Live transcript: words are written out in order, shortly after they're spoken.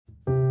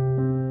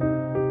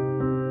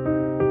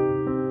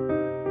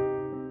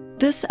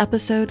This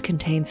episode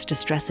contains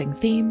distressing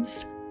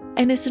themes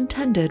and is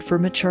intended for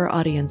mature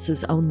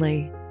audiences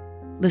only.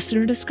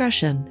 Listener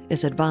discretion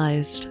is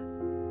advised.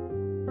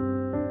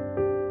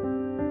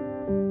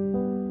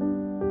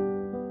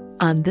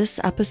 On this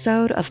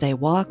episode of They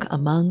Walk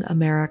Among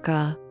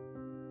America,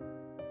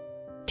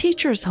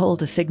 teachers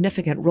hold a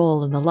significant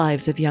role in the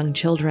lives of young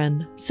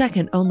children,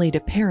 second only to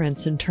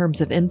parents in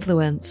terms of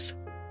influence.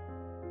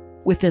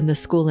 Within the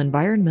school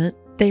environment,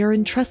 they are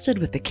entrusted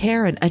with the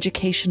care and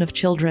education of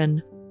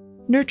children,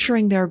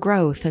 nurturing their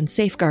growth and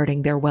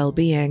safeguarding their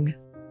well-being.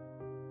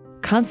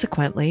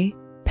 Consequently,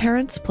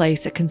 parents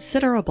place a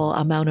considerable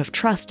amount of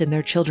trust in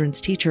their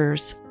children's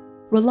teachers,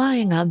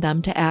 relying on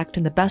them to act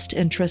in the best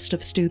interest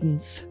of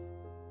students.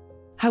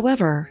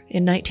 However,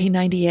 in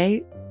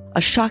 1998,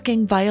 a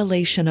shocking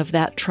violation of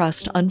that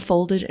trust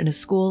unfolded in a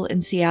school in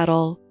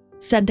Seattle,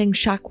 sending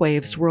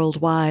shockwaves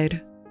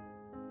worldwide.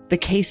 The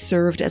case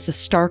served as a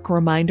stark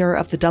reminder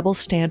of the double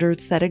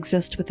standards that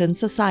exist within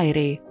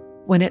society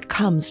when it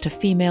comes to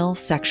female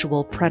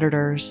sexual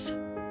predators.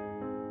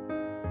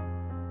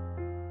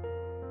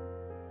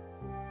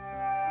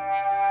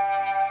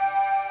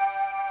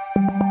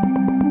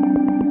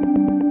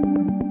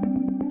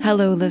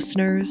 Hello,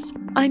 listeners.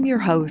 I'm your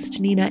host,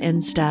 Nina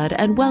Instead,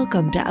 and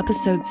welcome to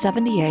episode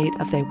 78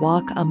 of They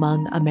Walk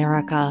Among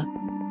America,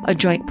 a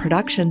joint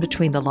production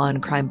between the Law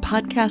and Crime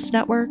Podcast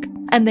Network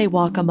and They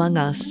Walk Among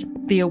Us,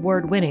 the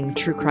award-winning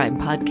true crime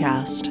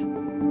podcast.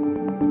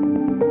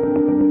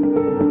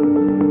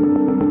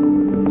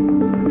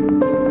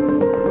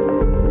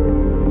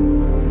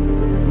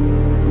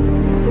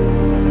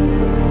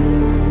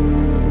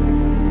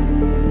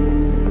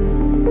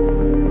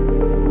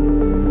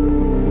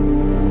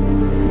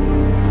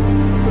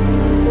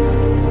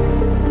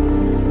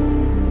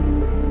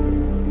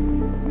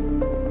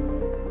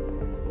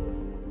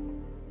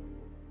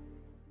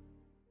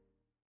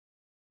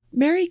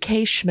 Mary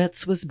Kay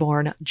Schmitz was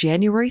born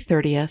January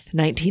 30th,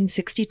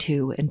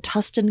 1962 in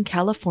Tustin,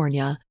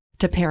 California,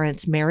 to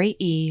parents Mary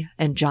E.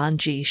 and John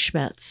G.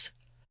 Schmitz.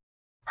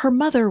 Her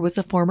mother was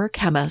a former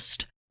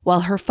chemist,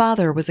 while her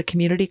father was a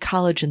community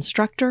college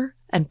instructor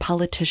and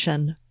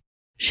politician.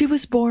 She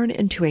was born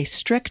into a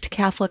strict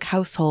Catholic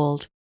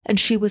household,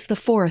 and she was the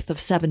fourth of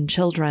 7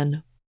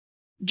 children.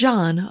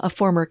 John, a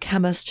former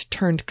chemist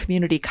turned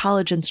community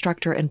college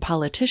instructor and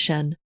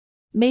politician,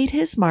 made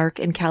his mark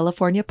in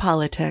California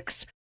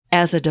politics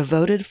as a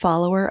devoted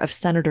follower of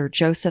Senator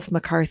Joseph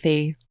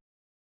McCarthy.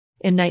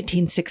 In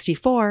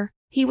 1964,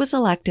 he was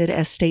elected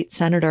as state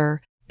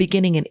senator,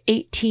 beginning an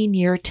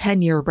 18-year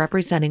tenure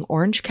representing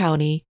Orange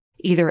County,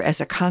 either as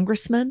a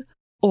congressman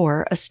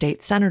or a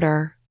state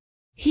senator.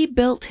 He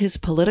built his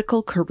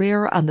political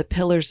career on the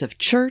pillars of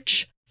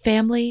church,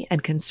 family,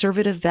 and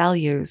conservative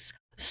values,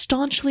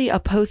 staunchly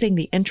opposing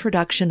the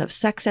introduction of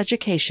sex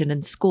education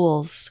in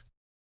schools.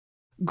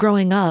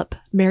 Growing up,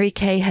 Mary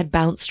Kay had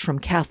bounced from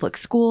Catholic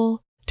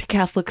school to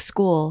Catholic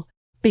school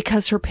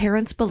because her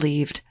parents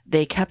believed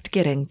they kept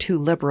getting too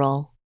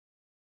liberal.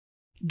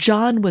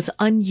 John was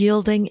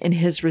unyielding in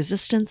his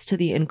resistance to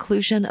the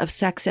inclusion of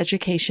sex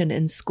education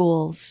in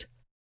schools.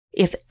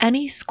 If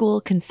any school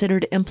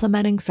considered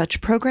implementing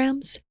such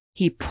programs,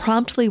 he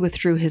promptly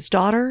withdrew his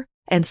daughter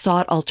and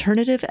sought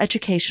alternative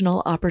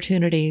educational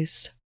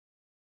opportunities.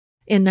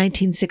 In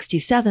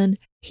 1967,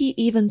 he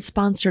even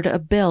sponsored a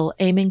bill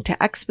aiming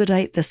to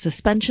expedite the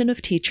suspension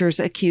of teachers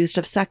accused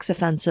of sex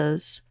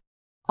offenses.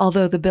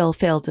 Although the bill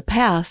failed to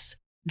pass,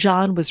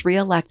 John was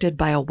reelected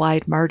by a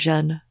wide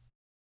margin.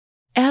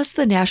 As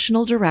the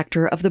national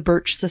director of the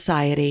Birch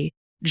Society,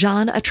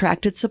 John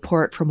attracted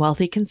support from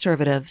wealthy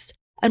conservatives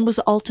and was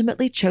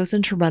ultimately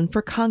chosen to run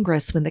for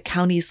Congress when the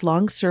county's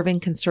long-serving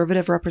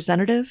conservative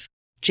representative,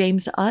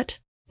 James Utt,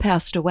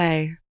 passed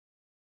away.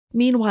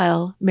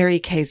 Meanwhile, Mary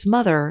Kay's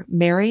mother,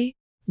 Mary,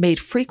 made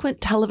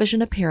frequent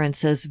television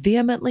appearances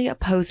vehemently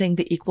opposing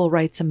the Equal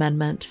Rights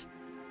Amendment.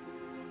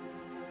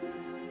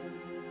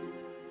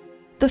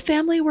 The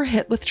family were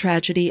hit with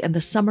tragedy in the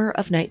summer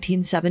of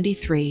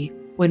 1973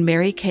 when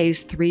Mary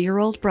Kay's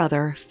 3-year-old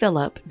brother,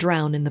 Philip,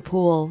 drowned in the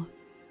pool.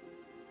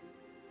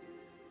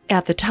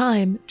 At the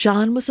time,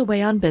 John was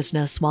away on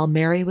business while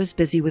Mary was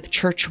busy with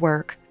church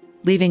work,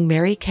 leaving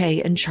Mary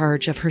Kay in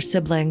charge of her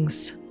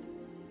siblings.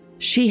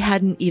 She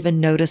hadn't even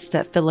noticed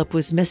that Philip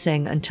was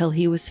missing until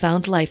he was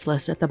found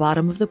lifeless at the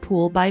bottom of the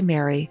pool by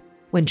Mary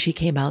when she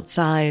came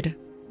outside.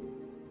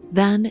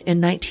 Then,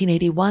 in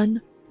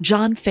 1981,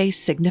 John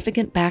faced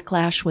significant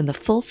backlash when the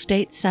full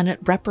state Senate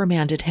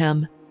reprimanded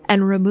him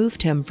and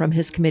removed him from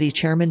his committee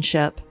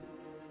chairmanship.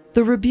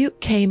 The rebuke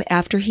came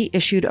after he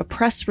issued a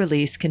press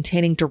release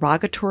containing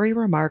derogatory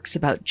remarks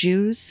about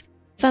Jews,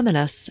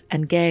 feminists,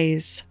 and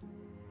gays.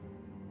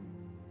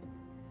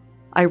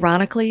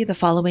 Ironically, the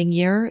following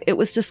year, it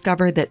was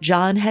discovered that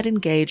John had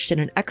engaged in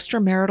an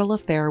extramarital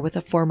affair with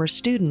a former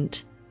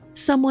student,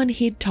 someone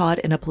he'd taught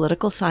in a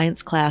political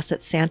science class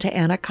at Santa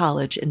Ana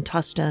College in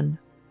Tustin.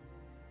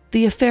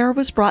 The affair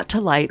was brought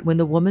to light when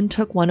the woman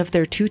took one of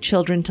their 2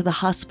 children to the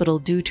hospital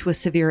due to a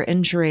severe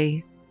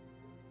injury.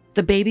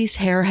 The baby's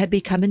hair had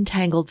become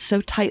entangled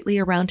so tightly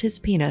around his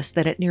penis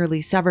that it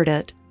nearly severed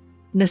it,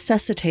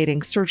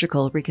 necessitating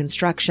surgical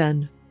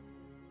reconstruction.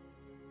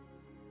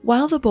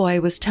 While the boy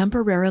was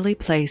temporarily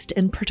placed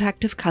in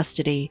protective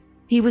custody,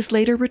 he was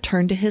later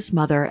returned to his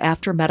mother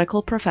after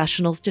medical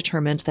professionals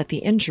determined that the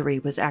injury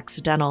was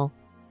accidental.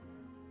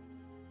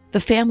 The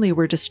family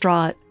were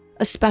distraught,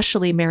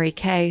 especially Mary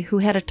Kay, who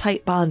had a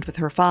tight bond with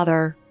her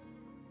father.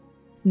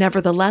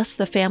 Nevertheless,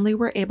 the family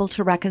were able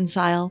to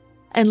reconcile,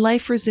 and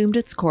life resumed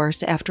its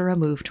course after a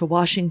move to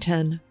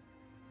Washington.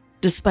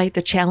 Despite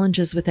the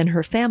challenges within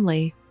her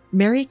family,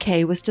 Mary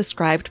Kay was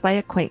described by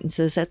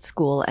acquaintances at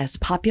school as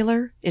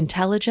popular,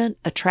 intelligent,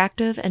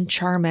 attractive, and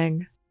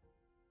charming.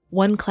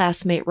 One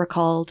classmate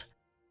recalled,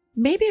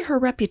 "Maybe her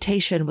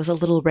reputation was a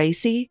little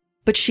racy,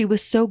 but she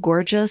was so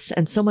gorgeous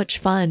and so much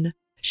fun.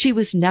 She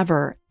was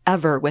never,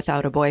 ever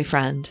without a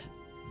boyfriend."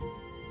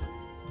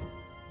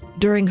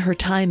 During her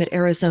time at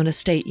Arizona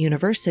State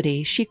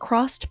University, she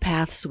crossed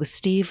paths with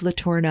Steve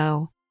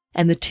Letourneau,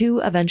 and the two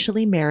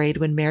eventually married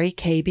when Mary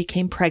Kay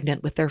became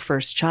pregnant with their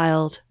first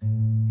child.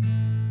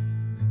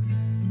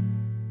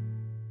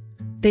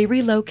 They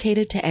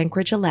relocated to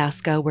Anchorage,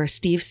 Alaska, where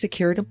Steve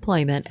secured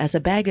employment as a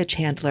baggage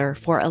handler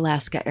for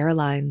Alaska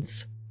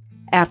Airlines.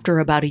 After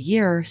about a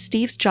year,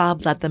 Steve's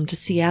job led them to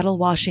Seattle,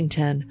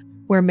 Washington,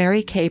 where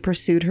Mary Kay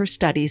pursued her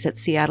studies at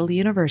Seattle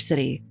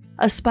University,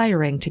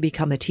 aspiring to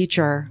become a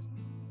teacher.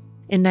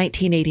 In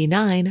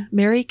 1989,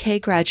 Mary Kay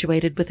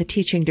graduated with a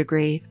teaching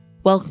degree,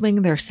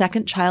 welcoming their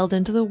second child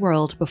into the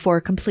world before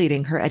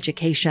completing her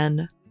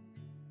education.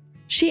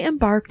 She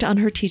embarked on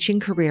her teaching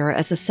career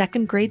as a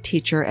second-grade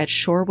teacher at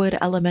Shorewood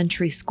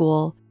Elementary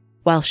School,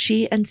 while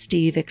she and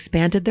Steve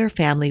expanded their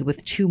family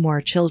with 2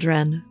 more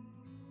children.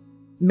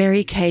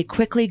 Mary Kay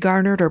quickly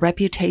garnered a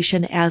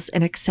reputation as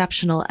an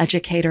exceptional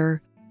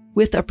educator,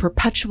 with a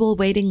perpetual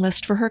waiting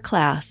list for her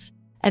class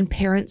and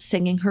parents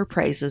singing her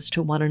praises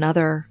to one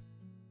another.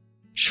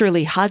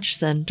 Shirley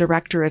Hodgson,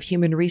 Director of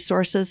Human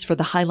Resources for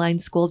the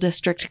Highline School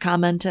District,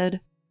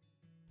 commented,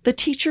 "The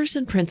teachers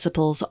and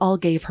principals all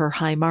gave her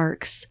high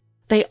marks.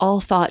 They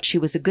all thought she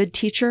was a good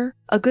teacher,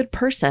 a good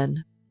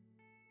person."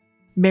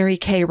 Mary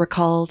Kay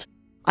recalled,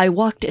 "I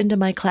walked into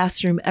my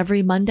classroom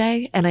every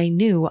Monday and I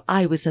knew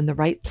I was in the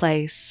right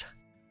place."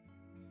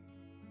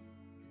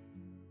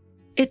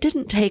 It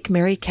didn't take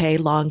Mary Kay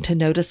long to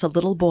notice a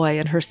little boy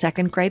in her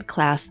second-grade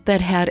class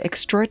that had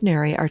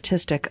extraordinary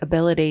artistic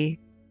ability.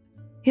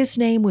 His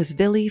name was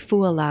Vili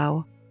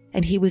Fualau,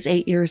 and he was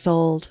 8 years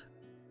old.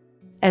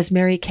 As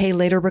Mary Kay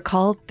later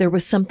recalled, there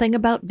was something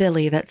about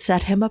Vili that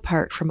set him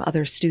apart from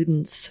other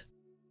students.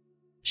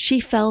 She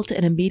felt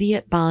an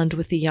immediate bond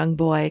with the young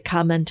boy,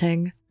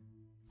 commenting,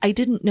 "I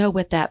didn't know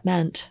what that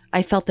meant.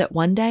 I felt that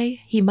one day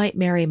he might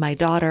marry my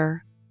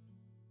daughter."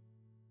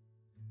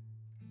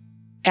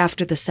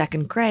 After the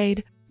second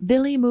grade,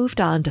 Vili moved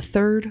on to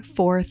 3rd,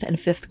 4th, and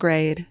 5th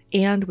grade,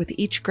 and with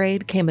each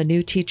grade came a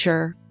new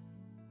teacher.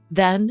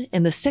 Then,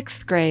 in the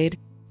 6th grade,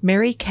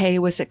 Mary Kay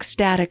was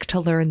ecstatic to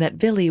learn that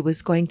Vili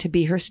was going to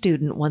be her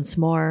student once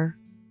more.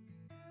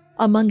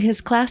 Among his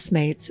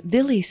classmates,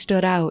 Vili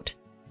stood out,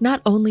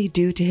 not only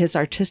due to his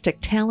artistic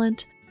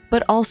talent,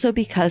 but also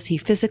because he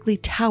physically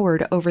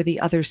towered over the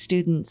other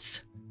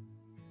students.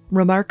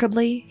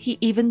 Remarkably, he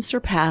even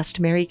surpassed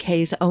Mary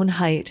Kay's own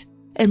height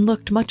and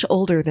looked much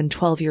older than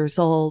 12 years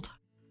old.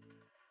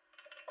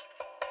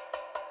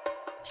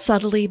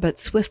 Subtly but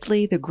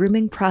swiftly, the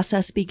grooming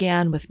process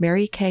began with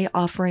Mary Kay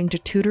offering to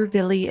tutor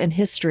Vili in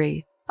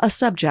history, a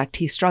subject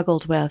he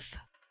struggled with.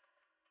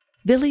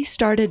 Vili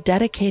started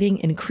dedicating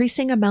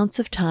increasing amounts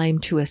of time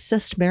to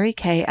assist Mary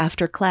Kay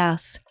after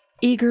class,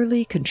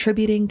 eagerly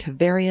contributing to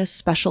various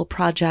special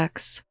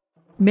projects.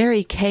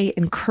 Mary Kay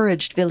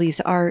encouraged Vili's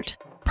art,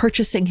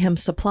 purchasing him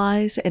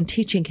supplies and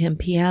teaching him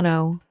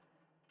piano.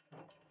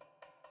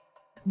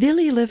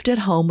 Vili lived at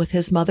home with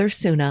his mother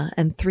Suna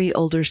and 3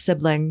 older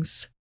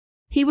siblings.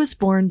 He was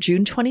born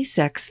June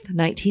 26,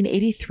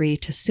 1983,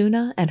 to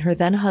Suna and her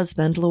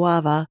then-husband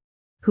Luava,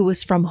 who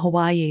was from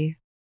Hawaii.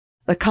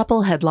 The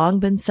couple had long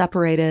been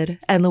separated,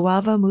 and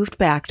Luava moved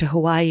back to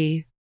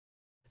Hawaii.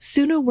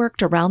 Suna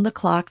worked around the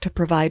clock to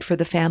provide for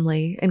the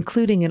family,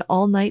 including an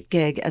all-night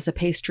gig as a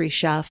pastry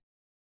chef.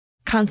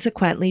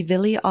 Consequently,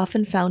 Vili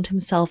often found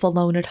himself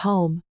alone at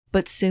home,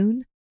 but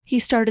soon he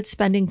started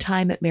spending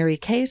time at Mary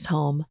Kay's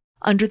home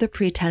under the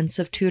pretense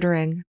of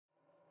tutoring.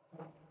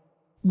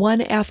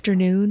 One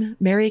afternoon,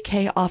 Mary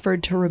Kay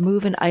offered to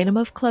remove an item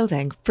of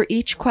clothing for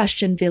each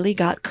question Vili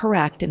got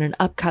correct in an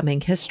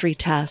upcoming history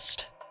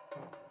test.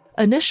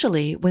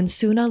 Initially, when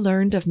Suna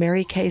learned of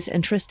Mary Kay's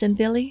interest in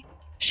Vili,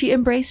 she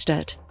embraced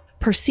it,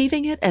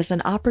 perceiving it as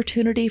an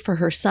opportunity for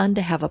her son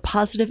to have a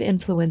positive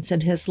influence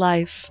in his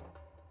life.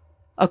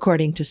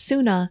 According to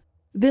Suna,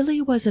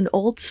 Vili was an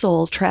old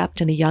soul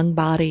trapped in a young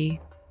body.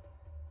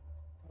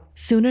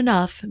 Soon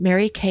enough,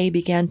 Mary Kay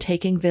began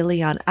taking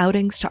Vili on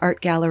outings to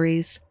art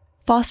galleries,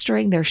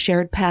 fostering their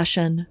shared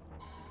passion.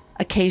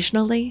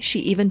 Occasionally, she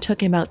even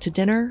took him out to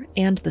dinner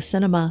and the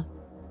cinema.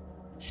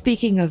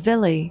 Speaking of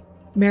Vili,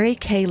 Mary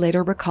Kay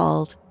later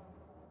recalled,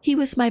 He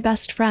was my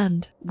best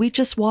friend. We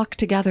just walked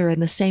together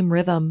in the same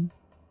rhythm.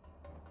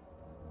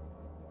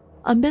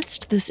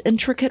 Amidst this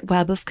intricate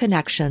web of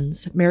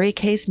connections, Mary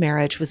Kay's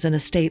marriage was in a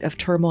state of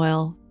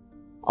turmoil.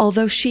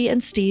 Although she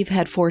and Steve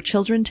had 4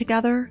 children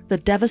together, the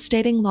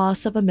devastating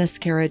loss of a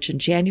miscarriage in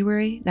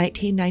January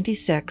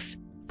 1996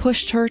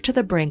 pushed her to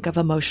the brink of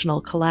emotional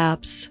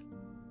collapse.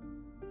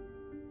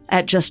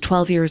 At just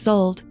 12 years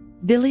old,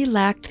 Billy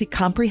lacked the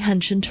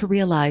comprehension to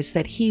realize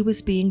that he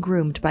was being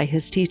groomed by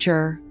his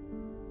teacher.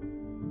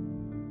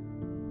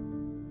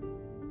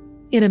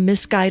 In a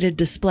misguided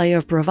display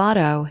of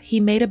bravado, he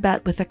made a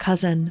bet with a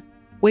cousin,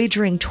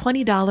 wagering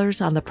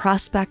 $20 on the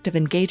prospect of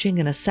engaging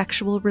in a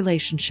sexual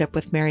relationship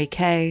with Mary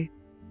Kay.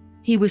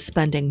 He was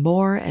spending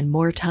more and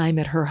more time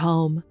at her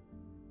home.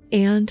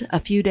 And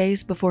a few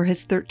days before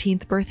his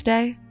 13th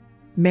birthday,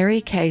 Mary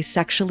Kay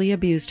sexually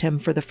abused him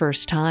for the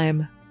first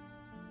time.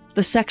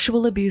 The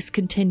sexual abuse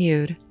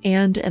continued,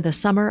 and in the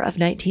summer of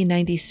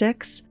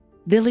 1996,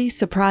 Billy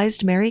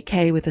surprised Mary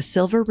Kay with a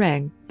silver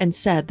ring and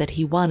said that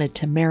he wanted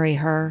to marry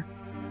her.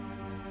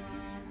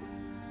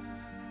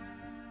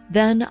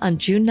 Then, on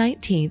June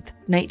 19,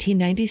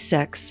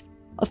 1996,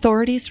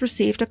 authorities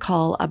received a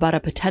call about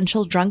a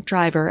potential drunk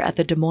driver at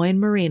the Des Moines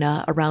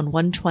Marina around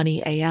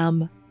 1:20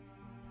 a.m.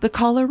 The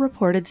caller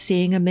reported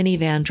seeing a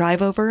minivan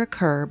drive over a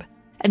curb,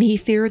 and he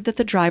feared that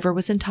the driver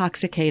was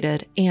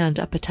intoxicated and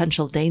a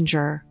potential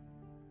danger.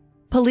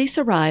 Police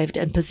arrived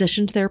and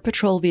positioned their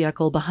patrol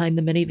vehicle behind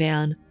the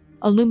minivan,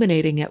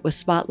 illuminating it with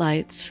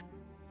spotlights.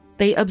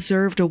 They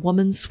observed a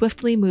woman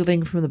swiftly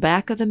moving from the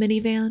back of the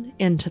minivan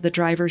into the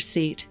driver's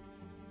seat.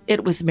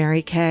 It was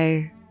Mary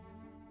Kay.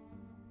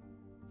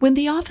 When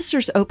the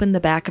officers opened the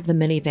back of the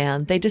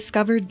minivan, they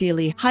discovered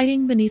Billy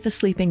hiding beneath a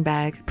sleeping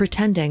bag,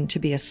 pretending to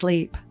be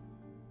asleep.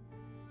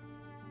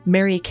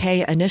 Mary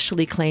Kay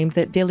initially claimed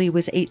that Billy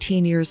was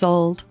 18 years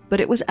old,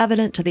 but it was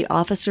evident to the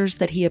officers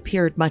that he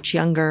appeared much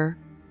younger.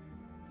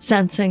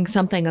 Sensing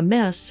something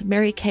amiss,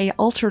 Mary Kay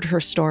altered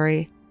her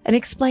story and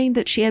explained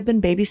that she had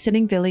been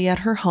babysitting Billy at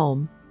her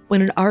home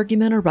when an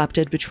argument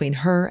erupted between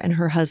her and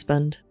her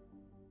husband.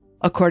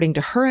 According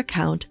to her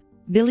account,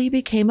 Billy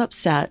became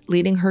upset,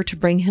 leading her to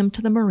bring him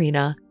to the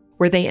marina,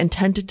 where they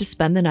intended to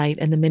spend the night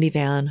in the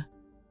minivan.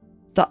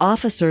 The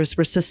officers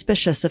were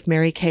suspicious of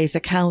Mary Kay's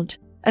account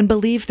and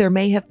believed there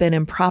may have been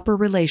improper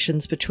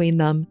relations between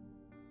them.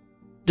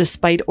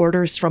 Despite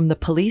orders from the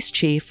police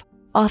chief,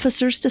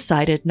 officers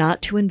decided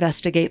not to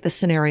investigate the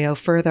scenario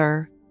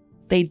further.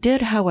 They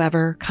did,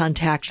 however,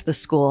 contact the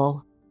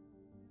school.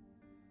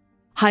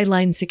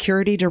 Highline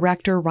Security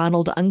Director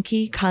Ronald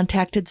Unke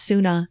contacted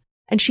SUNA,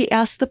 and she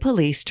asked the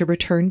police to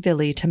return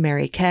Billy to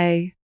Mary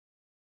Kay.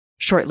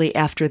 Shortly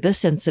after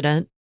this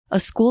incident,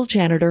 a school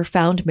janitor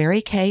found Mary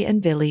Kay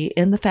and Billy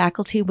in the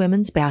faculty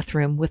women's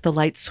bathroom with the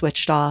lights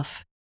switched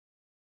off.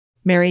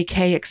 Mary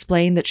Kay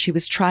explained that she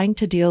was trying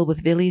to deal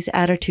with Billy's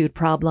attitude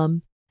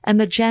problem, and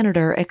the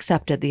janitor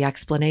accepted the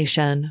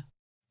explanation.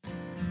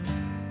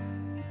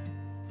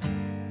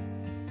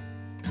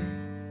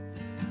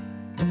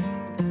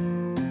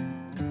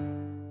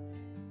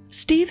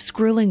 Steve's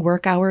grueling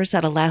work hours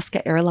at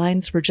Alaska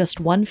Airlines were just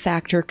one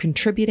factor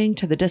contributing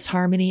to the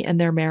disharmony in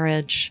their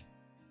marriage.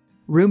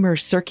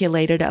 Rumors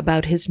circulated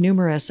about his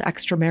numerous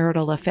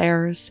extramarital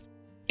affairs,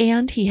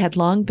 and he had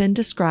long been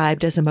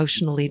described as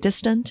emotionally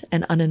distant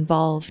and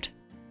uninvolved.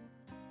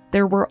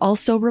 There were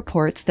also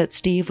reports that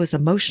Steve was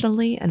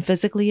emotionally and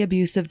physically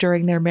abusive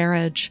during their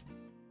marriage,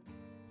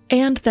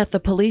 and that the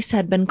police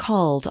had been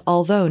called,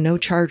 although no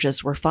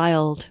charges were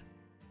filed.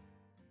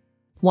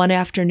 One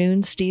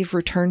afternoon, Steve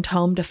returned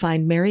home to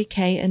find Mary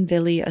Kay and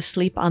Billy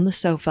asleep on the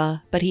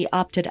sofa, but he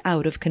opted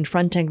out of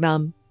confronting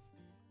them.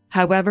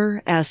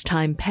 However, as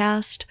time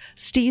passed,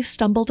 Steve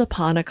stumbled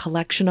upon a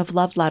collection of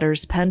love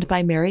letters penned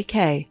by Mary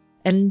Kay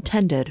and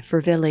intended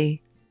for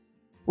Billy.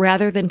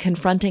 Rather than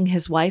confronting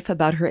his wife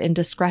about her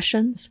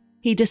indiscretions,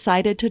 he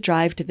decided to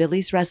drive to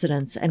Billy's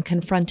residence and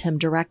confront him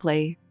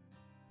directly.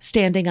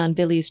 Standing on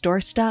Billy's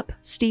doorstep,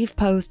 Steve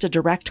posed a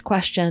direct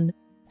question,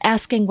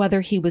 asking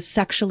whether he was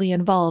sexually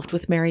involved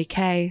with Mary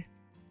Kay.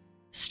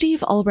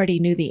 Steve already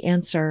knew the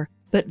answer,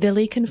 but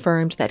Billy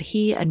confirmed that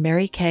he and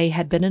Mary Kay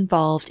had been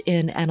involved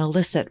in an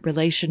illicit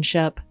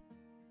relationship.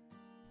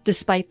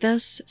 Despite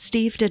this,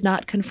 Steve did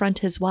not confront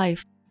his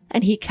wife,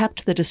 and he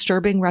kept the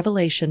disturbing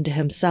revelation to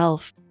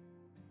himself.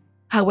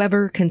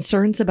 However,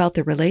 concerns about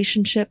the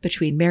relationship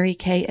between Mary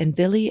Kay and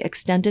Billy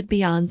extended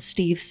beyond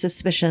Steve's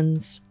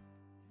suspicions.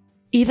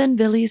 Even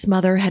Billy's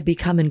mother had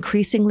become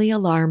increasingly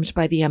alarmed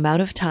by the amount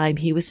of time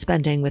he was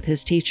spending with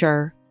his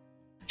teacher.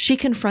 She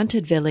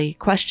confronted Billy,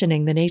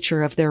 questioning the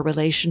nature of their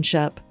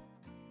relationship.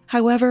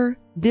 However,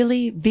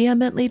 Billy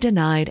vehemently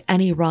denied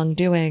any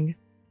wrongdoing,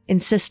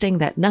 insisting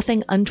that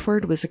nothing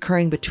untoward was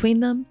occurring between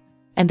them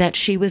and that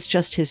she was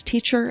just his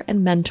teacher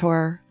and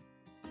mentor.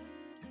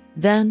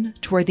 Then,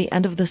 toward the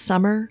end of the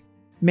summer,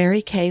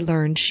 Mary Kay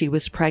learned she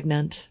was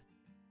pregnant.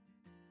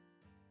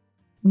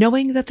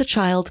 Knowing that the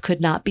child could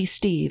not be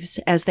Steve's,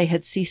 as they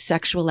had ceased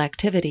sexual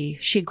activity,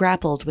 she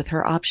grappled with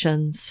her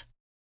options.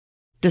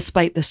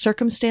 Despite the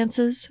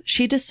circumstances,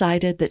 she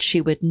decided that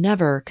she would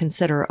never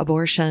consider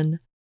abortion,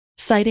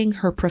 citing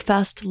her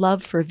professed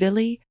love for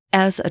Willie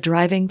as a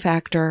driving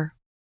factor.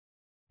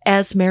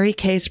 As Mary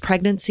Kay's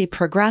pregnancy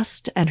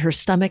progressed and her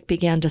stomach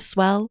began to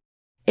swell,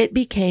 it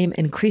became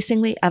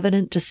increasingly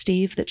evident to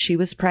Steve that she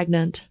was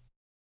pregnant.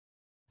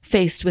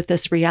 Faced with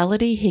this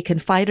reality, he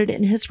confided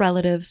in his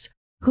relatives,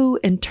 who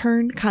in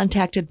turn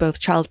contacted both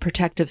Child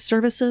Protective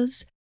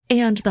Services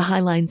and the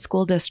Highline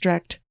School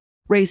District,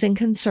 raising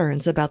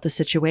concerns about the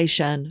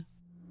situation.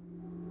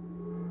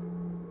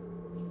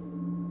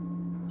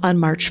 On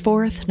March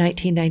 4,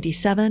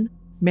 1997,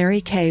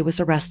 Mary Kay was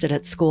arrested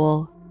at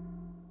school.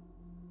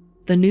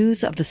 The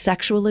news of the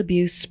sexual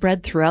abuse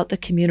spread throughout the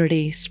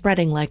community,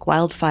 spreading like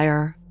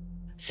wildfire.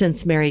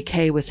 Since Mary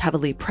Kay was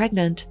heavily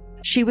pregnant,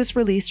 she was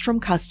released from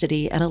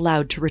custody and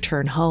allowed to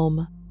return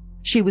home.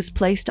 She was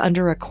placed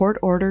under a court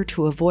order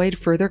to avoid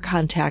further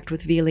contact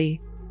with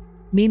Willie.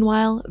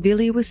 Meanwhile,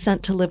 Willie was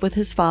sent to live with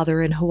his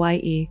father in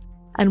Hawaii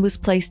and was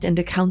placed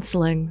into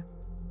counseling.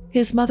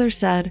 His mother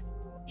said,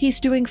 "He's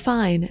doing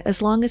fine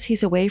as long as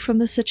he's away from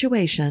the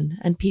situation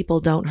and people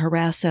don't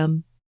harass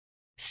him."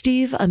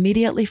 Steve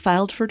immediately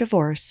filed for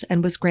divorce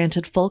and was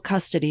granted full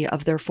custody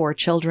of their 4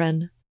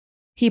 children.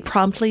 He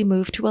promptly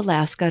moved to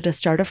Alaska to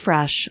start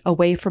afresh,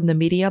 away from the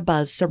media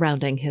buzz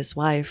surrounding his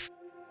wife.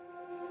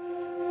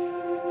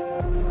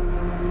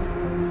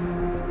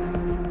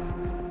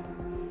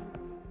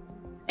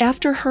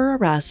 After her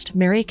arrest,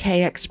 Mary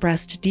Kay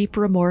expressed deep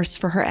remorse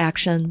for her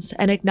actions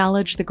and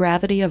acknowledged the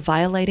gravity of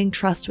violating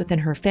trust within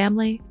her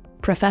family,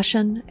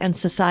 profession, and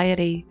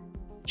society.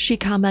 She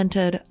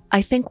commented,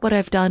 "I think what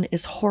I've done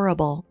is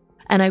horrible,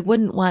 and I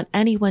wouldn't want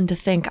anyone to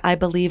think I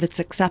believe it's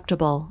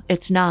acceptable.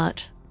 It's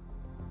not."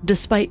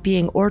 Despite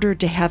being ordered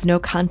to have no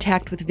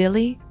contact with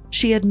Willie,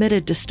 she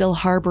admitted to still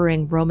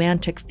harboring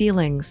romantic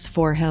feelings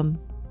for him.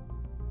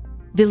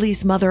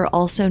 Willie's mother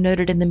also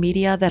noted in the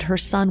media that her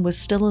son was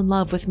still in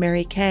love with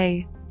Mary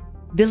Kay.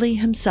 Willie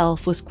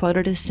himself was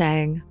quoted as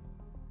saying,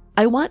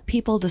 "I want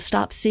people to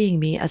stop seeing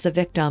me as a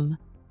victim.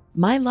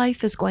 My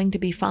life is going to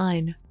be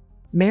fine.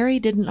 Mary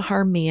didn't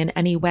harm me in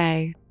any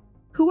way.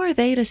 Who are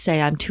they to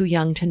say I'm too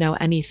young to know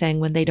anything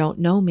when they don't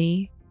know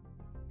me?"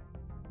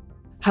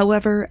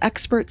 However,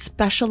 experts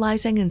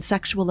specializing in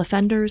sexual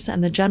offenders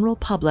and the general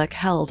public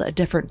held a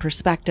different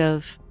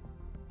perspective.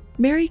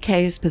 Mary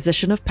Kay's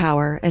position of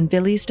power and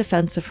Willie's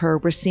defense of her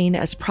were seen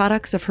as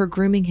products of her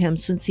grooming him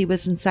since he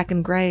was in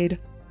 2nd grade,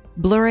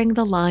 blurring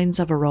the lines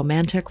of a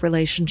romantic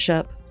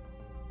relationship.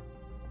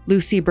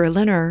 Lucy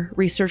Berliner,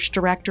 research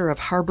director of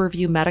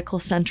Harborview Medical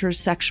Center's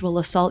Sexual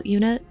Assault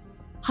Unit,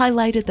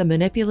 highlighted the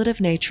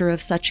manipulative nature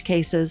of such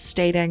cases,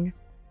 stating,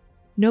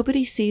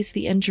 "Nobody sees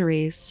the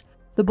injuries.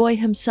 The boy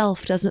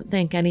himself doesn't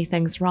think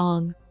anything's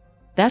wrong.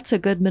 That's a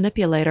good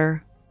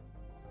manipulator."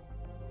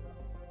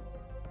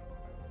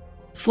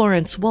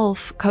 Florence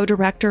Wolfe,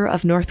 co-director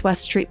of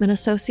Northwest Treatment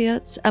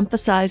Associates,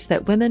 emphasized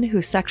that women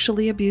who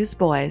sexually abuse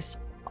boys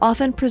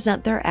often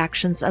present their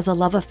actions as a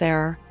love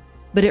affair,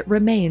 but it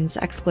remains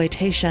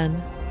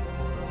exploitation.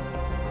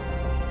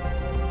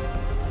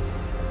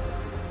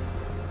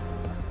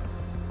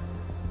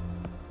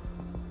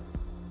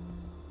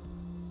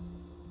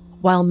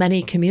 While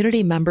many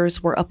community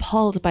members were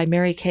appalled by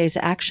Mary Kay's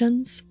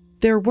actions,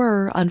 there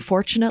were,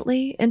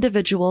 unfortunately,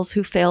 individuals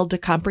who failed to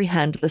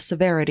comprehend the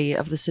severity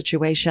of the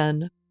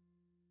situation.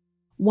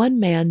 One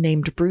man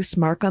named Bruce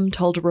Markham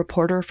told a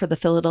reporter for the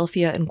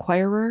Philadelphia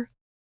Inquirer,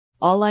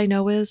 "All I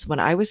know is, when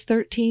I was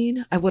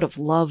 13, I would have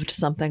loved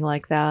something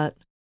like that."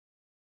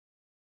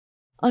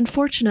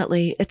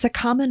 Unfortunately, it's a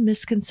common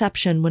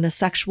misconception when a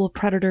sexual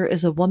predator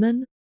is a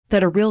woman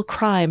that a real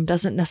crime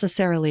doesn't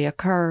necessarily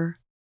occur.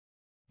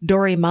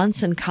 Dory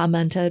Monson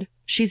commented,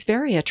 "She's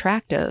very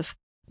attractive.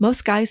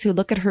 Most guys who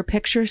look at her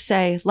picture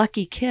say,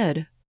 'Lucky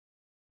kid.'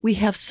 We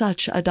have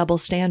such a double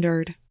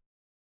standard."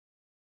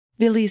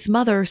 Willie's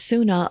mother,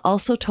 Suna,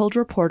 also told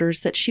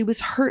reporters that she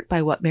was hurt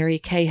by what Mary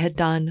Kay had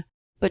done,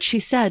 but she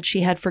said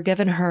she had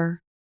forgiven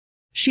her.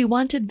 She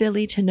wanted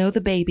Willie to know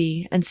the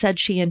baby and said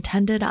she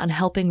intended on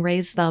helping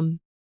raise them.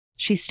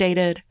 She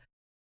stated,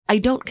 "I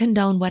don't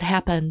condone what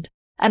happened,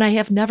 and I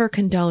have never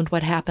condoned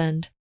what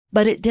happened,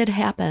 but it did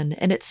happen,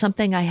 and it's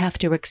something I have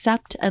to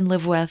accept and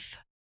live with."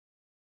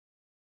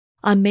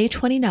 On May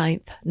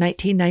 29,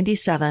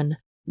 1997,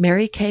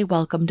 Mary Kay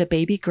welcomed a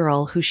baby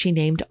girl who she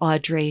named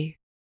Audrey.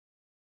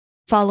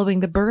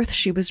 Following the birth,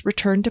 she was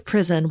returned to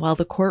prison while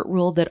the court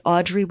ruled that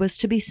Audrey was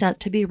to be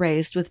sent to be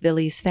raised with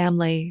Willie's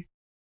family.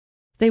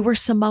 They were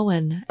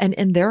Samoan, and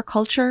in their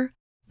culture,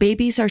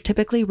 babies are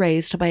typically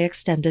raised by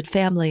extended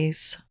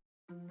families.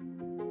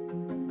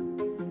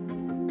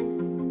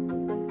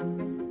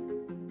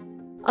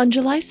 On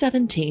July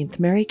 17th,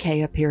 Mary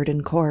Kay appeared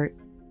in court.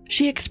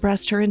 She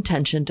expressed her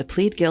intention to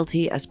plead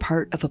guilty as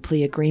part of a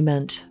plea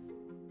agreement.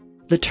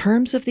 The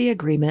terms of the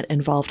agreement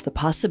involved the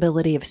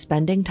possibility of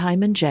spending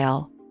time in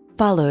jail,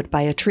 followed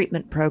by a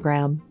treatment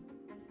program.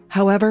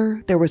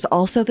 However, there was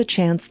also the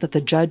chance that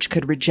the judge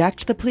could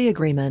reject the plea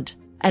agreement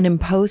and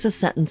impose a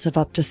sentence of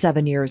up to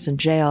 7 years in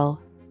jail.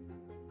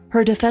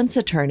 Her defense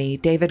attorney,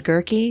 David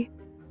Gerke,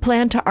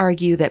 planned to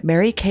argue that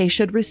Mary Kay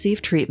should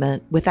receive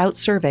treatment without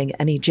serving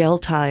any jail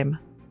time.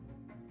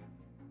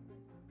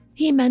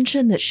 He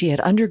mentioned that she had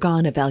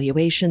undergone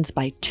evaluations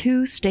by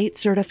 2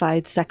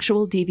 state-certified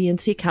sexual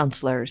deviancy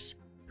counselors,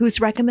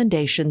 whose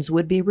recommendations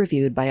would be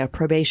reviewed by a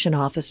probation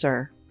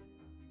officer.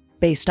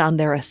 Based on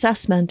their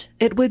assessment,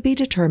 it would be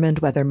determined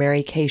whether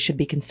Mary Kay should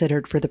be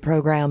considered for the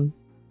program.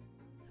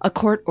 A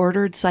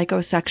court-ordered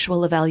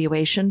psychosexual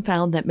evaluation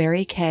found that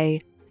Mary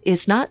Kay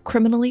is not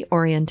criminally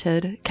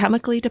oriented,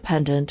 chemically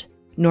dependent,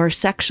 nor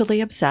sexually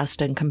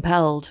obsessed and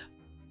compelled.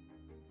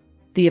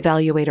 The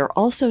evaluator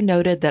also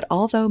noted that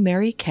although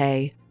Mary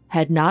Kay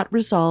had not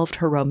resolved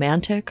her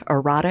romantic,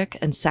 erotic,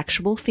 and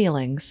sexual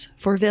feelings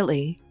for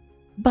Villy,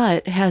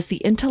 but has the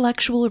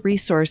intellectual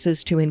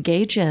resources to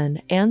engage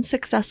in and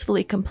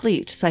successfully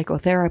complete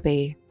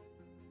psychotherapy.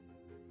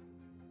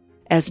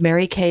 As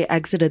Mary Kay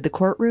exited the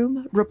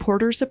courtroom,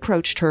 reporters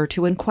approached her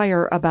to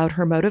inquire about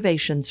her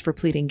motivations for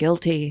pleading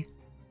guilty.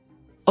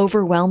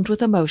 Overwhelmed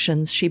with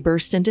emotions, she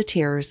burst into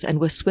tears and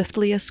was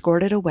swiftly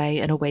escorted away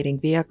in a waiting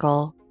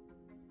vehicle.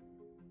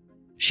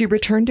 She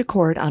returned to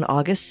court on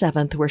August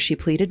 7th, where she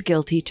pleaded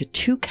guilty to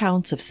 2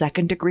 counts of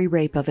second-degree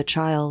rape of a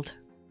child.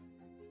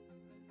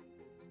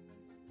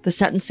 The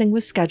sentencing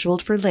was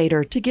scheduled for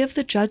later to give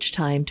the judge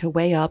time to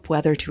weigh up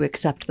whether to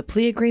accept the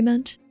plea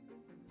agreement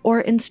or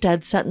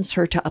instead sentence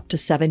her to up to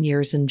 7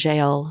 years in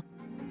jail.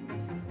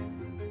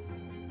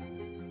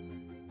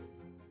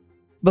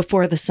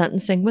 Before the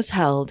sentencing was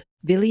held,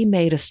 Villy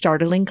made a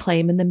startling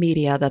claim in the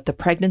media that the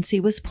pregnancy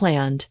was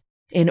planned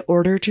in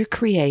order to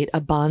create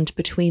a bond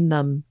between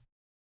them.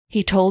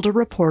 He told a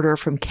reporter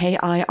from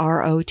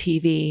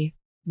KIRO-TV,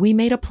 "We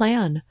made a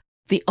plan.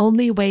 The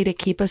only way to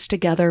keep us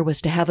together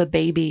was to have a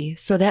baby,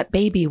 so that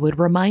baby would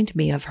remind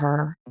me of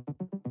her."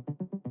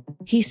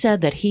 He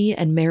said that he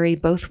and Mary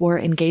both wore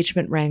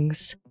engagement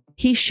rings.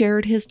 He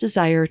shared his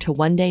desire to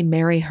one day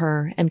marry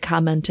her and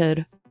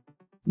commented,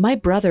 "My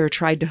brother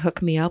tried to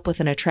hook me up with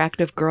an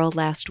attractive girl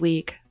last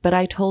week, but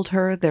I told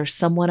her there's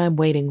someone I'm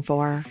waiting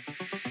for."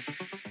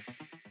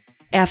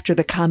 After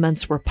the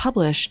comments were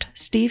published,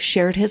 Steve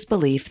shared his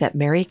belief that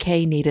Mary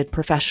Kay needed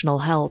professional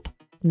help,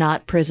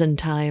 not prison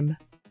time.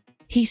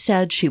 He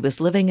said she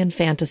was living in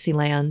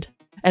Fantasyland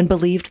and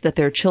believed that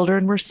their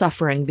children were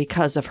suffering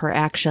because of her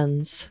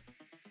actions.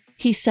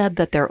 He said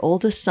that their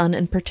oldest son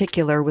in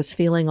particular was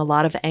feeling a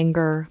lot of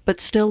anger,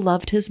 but still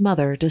loved his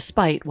mother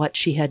despite what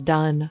she had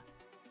done.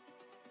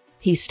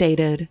 He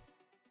stated,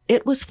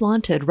 "It was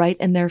flaunted right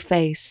in their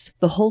face,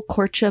 the whole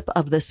courtship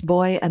of this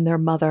boy and their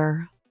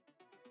mother."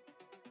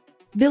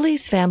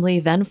 Villy's family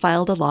then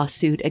filed a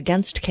lawsuit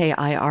against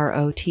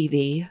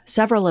KIRO-TV,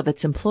 several of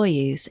its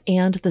employees,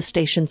 and the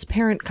station's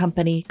parent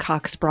company,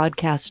 Cox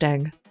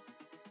Broadcasting.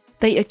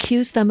 They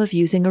accused them of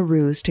using a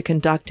ruse to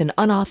conduct an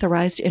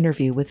unauthorized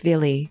interview with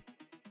Villy.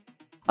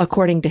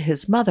 According to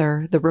his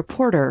mother, the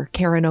reporter,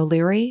 Karen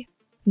O'Leary,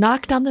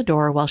 knocked on the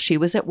door while she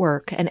was at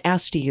work and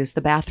asked to use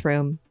the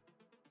bathroom.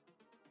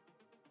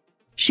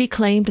 She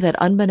claimed that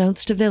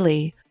unbeknownst to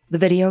Villy, the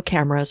video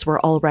cameras were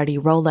already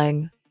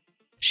rolling.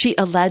 She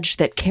alleged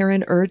that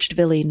Karen urged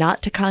Villy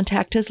not to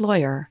contact his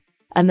lawyer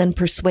and then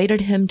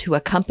persuaded him to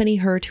accompany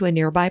her to a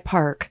nearby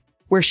park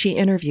where she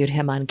interviewed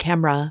him on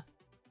camera.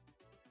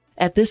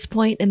 At this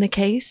point in the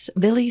case,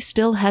 Villy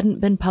still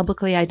hadn't been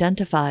publicly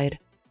identified,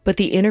 but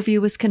the interview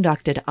was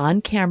conducted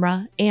on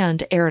camera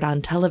and aired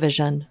on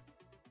television.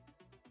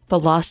 The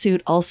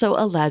lawsuit also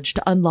alleged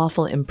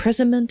unlawful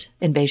imprisonment,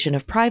 invasion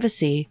of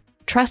privacy,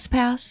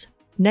 trespass,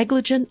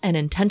 negligent and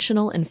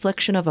intentional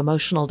infliction of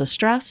emotional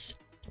distress,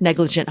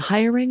 negligent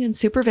hiring and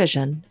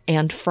supervision,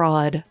 and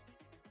fraud.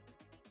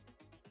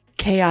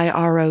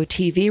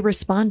 KIRO-TV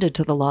responded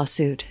to the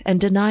lawsuit and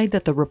denied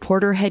that the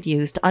reporter had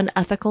used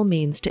unethical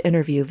means to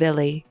interview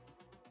Villy.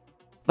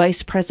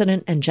 Vice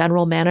President and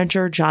General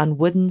Manager John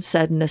Wooden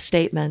said in a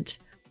statement,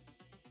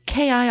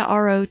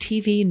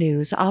 "KIRO-TV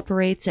News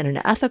operates in an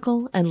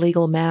ethical and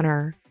legal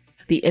manner.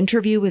 The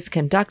interview was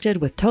conducted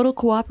with total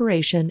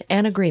cooperation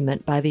and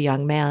agreement by the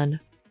young man.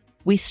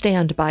 We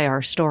stand by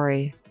our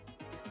story."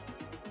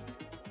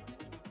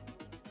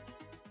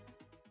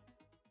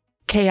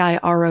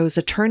 KIRO's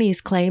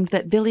attorneys claimed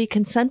that Villy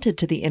consented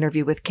to the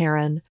interview with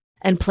Karen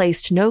and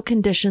placed no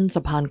conditions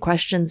upon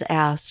questions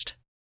asked.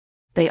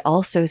 They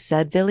also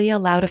said Villy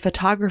allowed a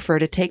photographer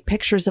to take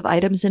pictures of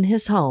items in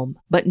his home,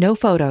 but no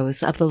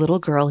photos of the little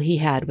girl he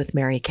had with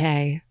Mary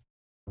Kay.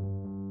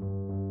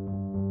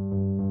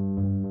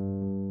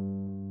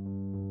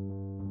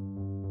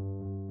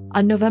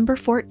 On November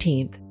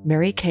 14th,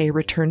 Mary Kay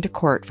returned to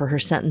court for her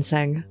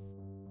sentencing.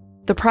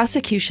 The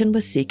prosecution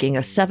was seeking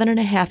a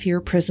 7.5-year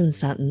prison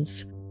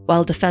sentence,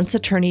 while defense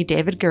attorney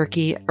David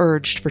Gerke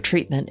urged for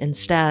treatment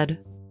instead.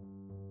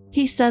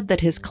 He said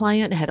that his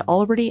client had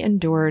already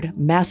endured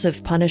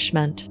massive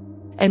punishment,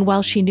 and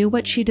while she knew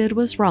what she did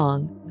was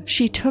wrong,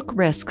 she took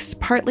risks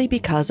partly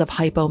because of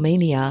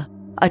hypomania,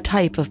 a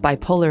type of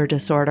bipolar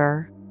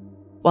disorder.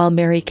 While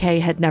Mary Kay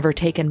had never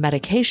taken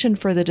medication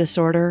for the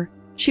disorder,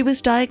 she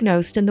was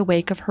diagnosed in the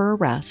wake of her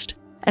arrest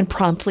and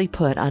promptly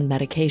put on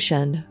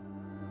medication.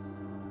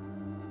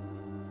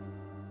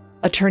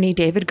 Attorney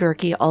David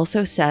Gerke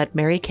also said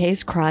Mary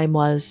Kay's crime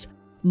was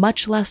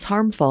much less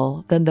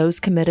harmful than those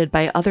committed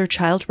by other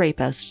child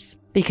rapists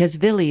because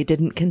Villy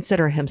didn't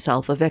consider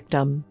himself a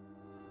victim.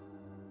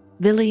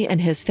 Villy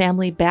and his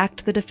family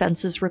backed the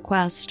defense's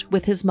request,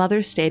 with his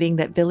mother stating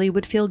that Villy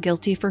would feel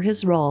guilty for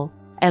his role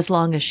as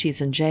long as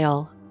she's in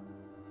jail.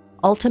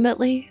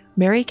 Ultimately,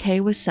 Mary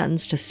Kay was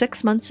sentenced to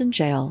 6 months in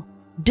jail,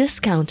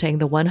 discounting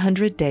the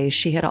 100 days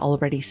she had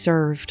already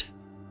served.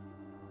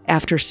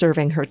 After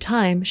serving her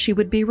time, she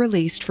would be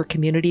released for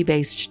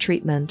community-based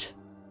treatment.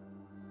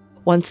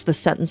 Once the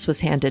sentence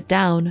was handed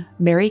down,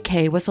 Mary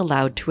Kay was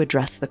allowed to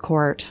address the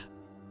court.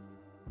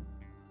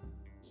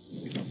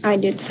 I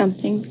did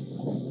something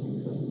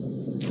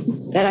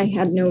that I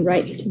had no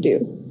right to do,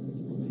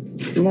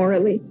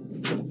 morally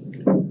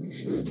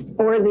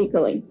or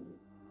legally.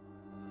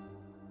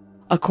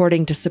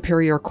 According to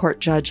Superior Court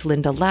Judge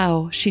Linda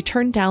Lau, she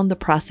turned down the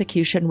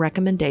prosecution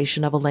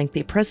recommendation of a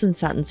lengthy prison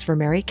sentence for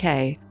Mary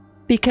Kay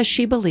because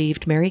she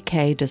believed Mary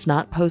Kay does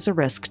not pose a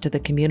risk to the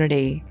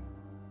community.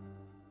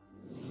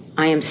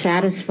 I am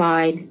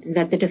satisfied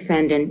that the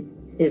defendant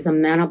is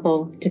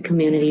amenable to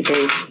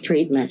community-based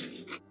treatment.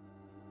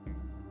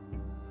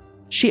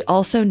 She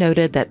also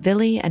noted that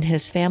Villy and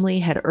his family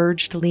had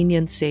urged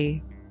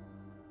leniency.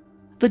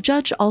 The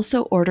judge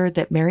also ordered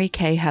that Mary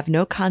Kay have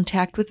no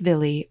contact with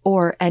Villy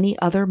or any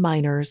other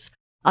minors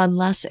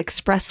unless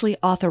expressly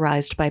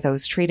authorized by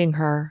those treating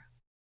her.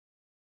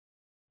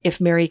 If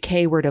Mary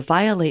Kay were to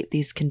violate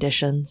these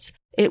conditions,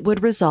 it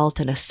would result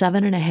in a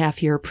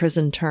 7.5-year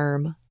prison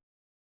term.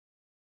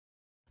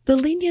 The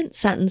lenient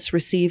sentence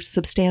received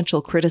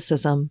substantial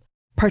criticism,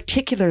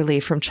 particularly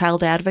from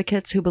child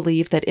advocates who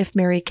believe that if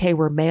Mary Kay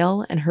were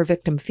male and her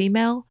victim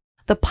female,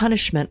 the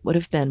punishment would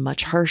have been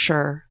much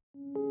harsher.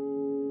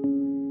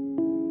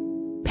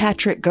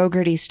 Patrick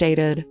Gogarty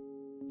stated,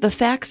 "The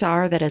facts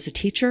are that as a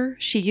teacher,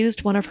 she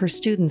used one of her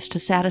students to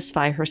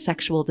satisfy her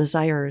sexual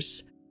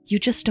desires. You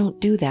just don't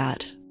do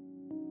that."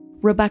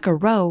 Rebecca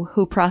Rowe,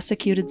 who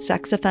prosecuted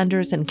sex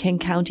offenders in King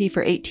County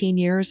for 18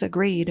 years,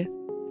 agreed.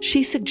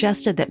 She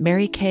suggested that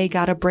Mary Kay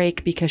got a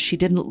break because she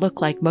didn't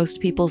look like most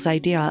people's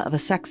idea of a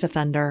sex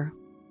offender.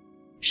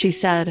 She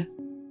said,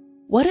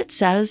 "What it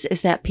says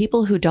is that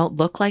people who don't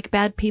look like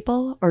bad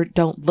people or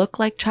don't look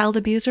like child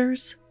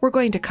abusers, we're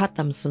going to cut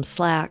them some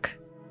slack."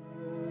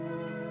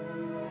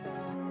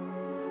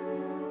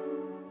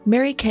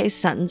 Mary Kay's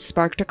sentence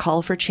sparked a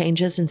call for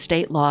changes in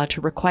state law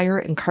to require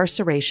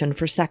incarceration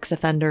for sex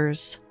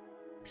offenders.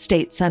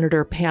 State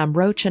Senator Pam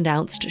Roach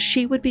announced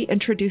she would be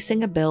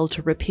introducing a bill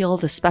to repeal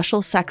the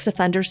Special Sex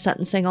Offender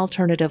Sentencing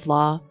Alternative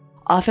Law,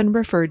 often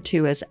referred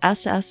to as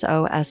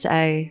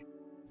SSOSA.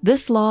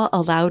 This law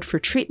allowed for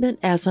treatment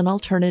as an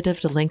alternative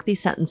to lengthy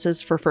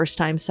sentences for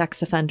first-time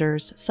sex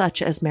offenders,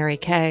 such as Mary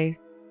Kay.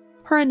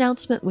 Her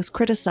announcement was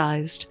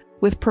criticized,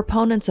 with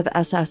proponents of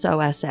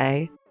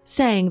SSOSA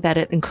saying that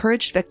it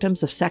encouraged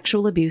victims of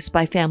sexual abuse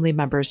by family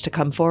members to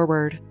come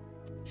forward.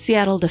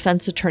 Seattle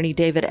defense attorney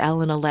David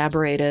Allen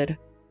elaborated,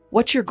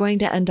 "What you're going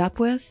to end up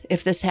with,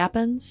 if this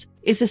happens,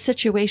 is a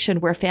situation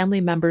where family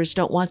members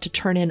don't want to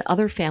turn in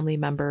other family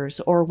members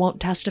or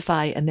won't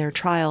testify in their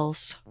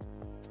trials."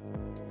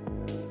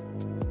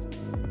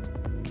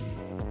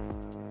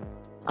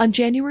 On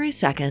January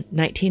 2,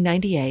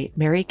 1998,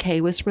 Mary Kay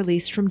was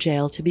released from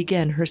jail to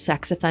begin her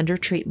sex offender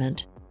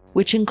treatment,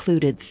 which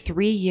included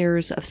 3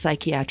 years of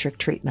psychiatric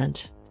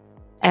treatment.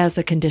 As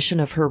a condition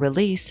of her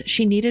release,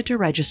 she needed to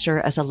register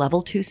as a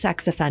Level 2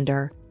 sex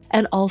offender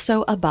and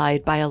also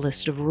abide by a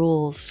list of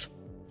rules.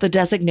 The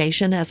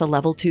designation as a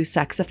Level 2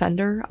 sex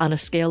offender on a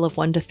scale of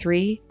 1 to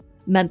 3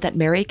 meant that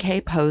Mary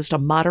Kay posed a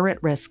moderate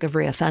risk of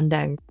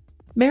reoffending.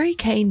 Mary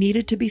Kay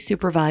needed to be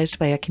supervised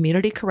by a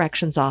community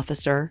corrections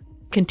officer,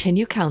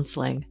 continue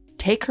counseling,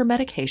 take her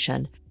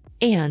medication,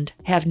 and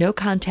have no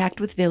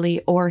contact with Villy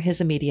or his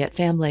immediate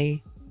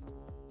family.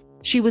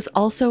 She was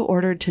also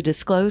ordered to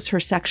disclose her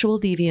sexual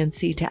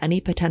deviancy to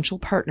any potential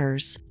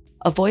partners,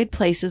 avoid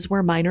places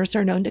where minors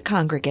are known to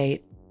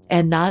congregate,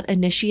 and not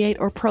initiate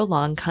or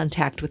prolong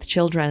contact with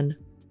children.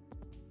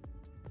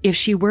 If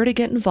she were to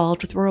get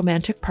involved with a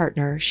romantic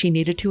partner, she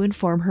needed to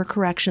inform her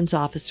corrections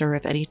officer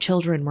if any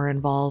children were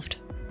involved.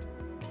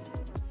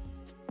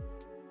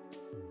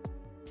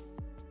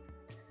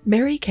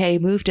 Mary Kay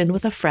moved in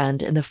with a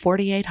friend in the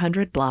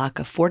 4800 block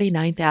of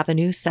 49th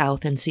Avenue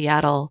South in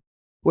Seattle,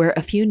 where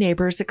a few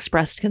neighbors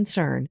expressed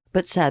concern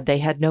but said they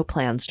had no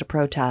plans to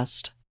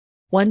protest.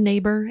 One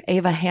neighbor,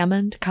 Ava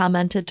Hammond,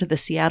 commented to the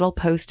Seattle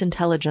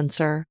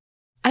Post-Intelligencer,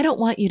 "I don't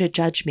want you to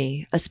judge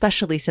me,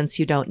 especially since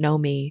you don't know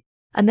me,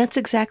 and that's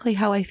exactly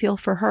how I feel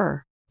for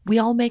her. We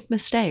all make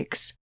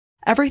mistakes.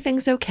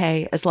 Everything's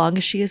okay as long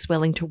as she is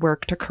willing to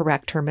work to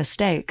correct her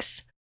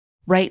mistakes.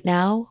 Right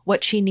now,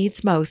 what she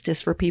needs most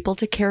is for people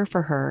to care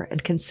for her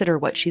and consider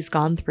what she's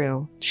gone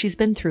through. She's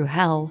been through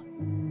hell."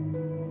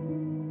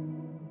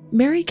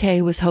 Mary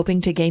Kay was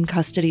hoping to gain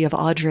custody of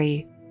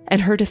Audrey,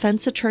 and her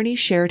defense attorney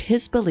shared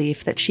his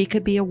belief that she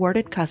could be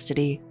awarded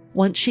custody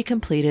once she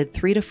completed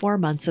 3 to 4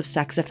 months of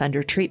sex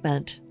offender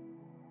treatment.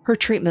 Her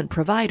treatment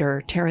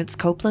provider, Terrence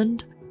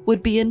Copeland,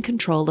 would be in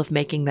control of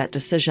making that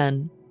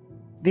decision.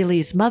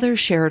 Vili's mother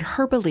shared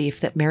her belief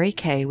that Mary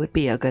Kay would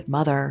be a good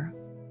mother.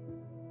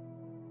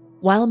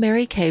 While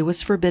Mary Kay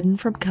was forbidden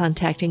from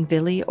contacting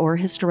Vili or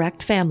his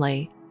direct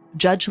family,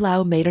 Judge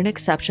Lau made an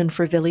exception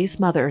for Vili's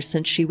mother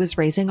since she was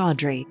raising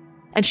Audrey,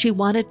 and she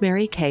wanted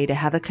Mary Kay to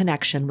have a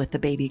connection with the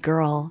baby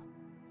girl.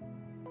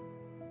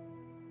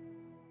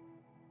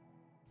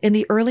 In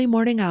the early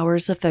morning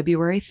hours of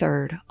February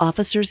 3rd,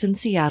 officers in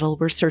Seattle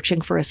were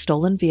searching for a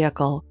stolen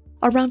vehicle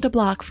around a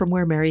block from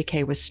where Mary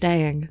Kay was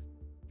staying.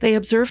 They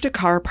observed a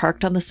car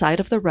parked on the side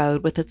of the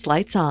road with its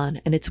lights on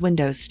and its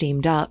windows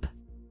steamed up.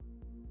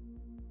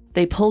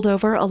 They pulled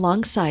over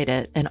alongside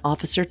it, and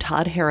Officer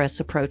Todd Harris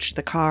approached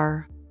the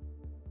car.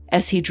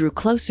 As he drew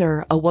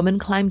closer, a woman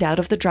climbed out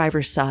of the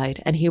driver's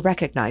side, and he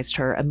recognized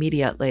her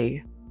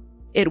immediately.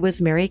 It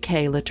was Mary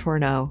Kay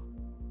Letourneau.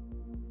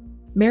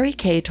 Mary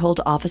Kay told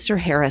Officer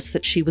Harris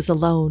that she was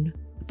alone,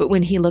 but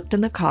when he looked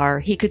in the car,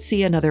 he could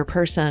see another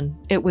person.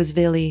 It was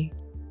Vili.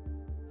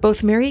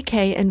 Both Mary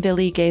Kay and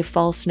Vili gave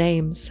false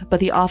names, but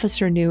the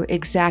officer knew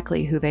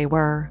exactly who they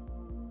were.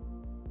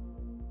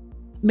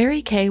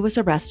 Mary Kay was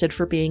arrested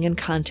for being in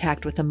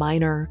contact with a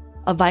minor,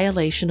 a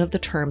violation of the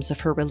terms of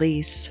her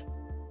release.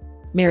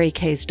 Mary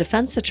Kay's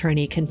defense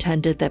attorney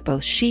contended that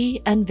both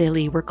she and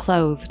Vili were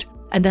clothed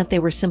and that they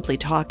were simply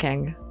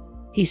talking.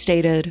 He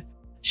stated,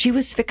 "She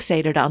was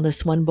fixated on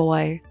this one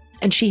boy,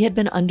 and she had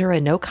been under a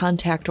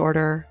no-contact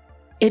order.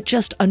 It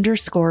just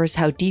underscores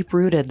how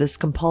deep-rooted this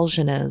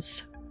compulsion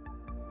is."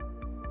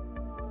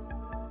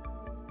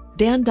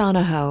 Dan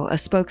Donahoe, a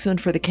spokesman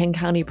for the King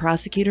County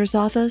Prosecutor's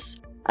Office,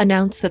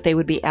 announced that they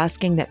would be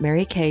asking that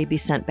Mary Kay be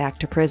sent back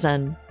to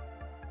prison.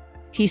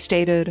 He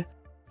stated,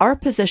 "Our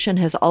position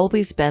has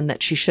always been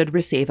that she should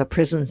receive a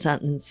prison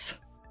sentence."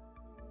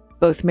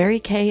 Both Mary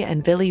Kay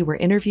and Vili were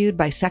interviewed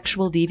by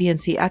sexual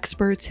deviancy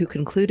experts who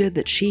concluded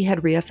that she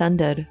had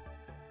reoffended.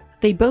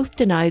 They both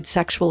denied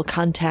sexual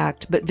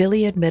contact, but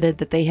Vili admitted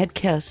that they had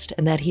kissed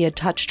and that he had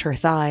touched her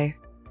thigh.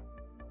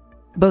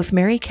 Both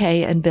Mary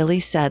Kay and Vili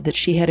said that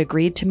she had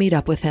agreed to meet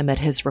up with him at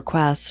his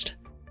request.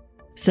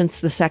 Since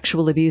the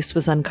sexual abuse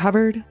was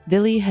uncovered,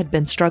 Vili had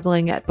been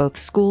struggling at both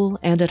school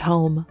and at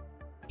home.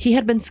 He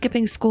had been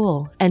skipping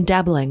school and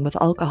dabbling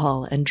with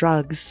alcohol and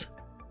drugs.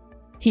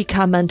 He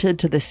commented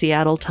to the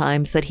Seattle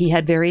Times that he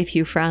had very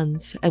few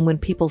friends, and when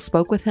people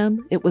spoke with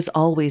him, it was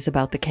always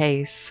about the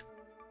case.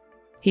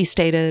 He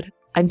stated,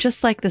 "I'm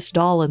just like this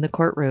doll in the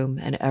courtroom,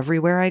 and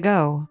everywhere I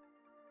go."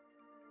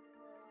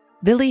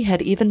 Vili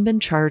had even been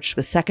charged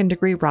with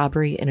second-degree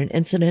robbery in an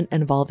incident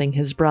involving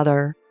his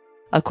brother.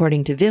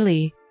 According to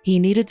Vili, he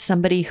needed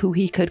somebody who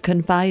he could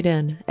confide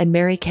in, and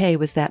Mary Kay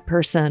was that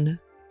person.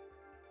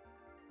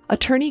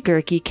 Attorney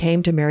Gerke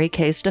came to Mary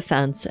Kay's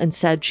defense and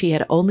said she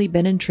had only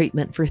been in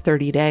treatment for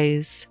 30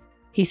 days.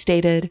 He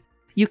stated,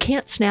 "You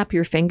can't snap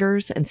your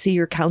fingers and see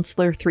your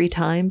counselor 3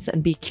 times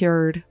and be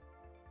cured."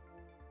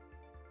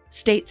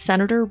 State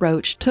Senator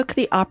Roach took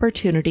the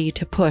opportunity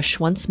to push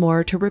once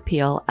more to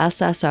repeal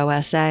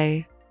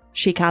SSOSA.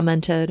 She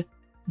commented,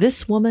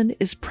 "This woman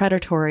is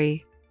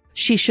predatory.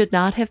 She should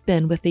not have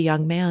been with the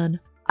young man.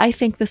 I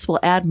think this will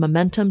add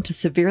momentum to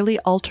severely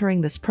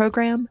altering this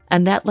program,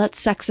 and that lets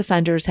sex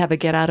offenders have a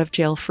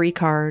get-out-of-jail-free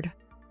card."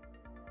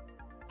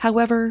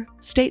 However,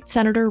 State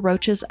Senator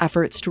Roach's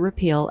efforts to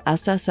repeal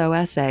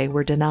SSOSA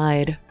were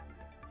denied.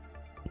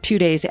 2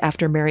 days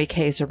after Mary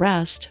Kay's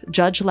arrest,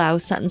 Judge Lau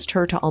sentenced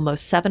her to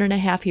almost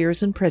 7.5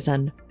 years in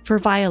prison for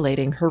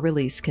violating her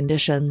release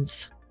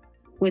conditions.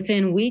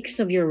 Within weeks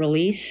of your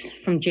release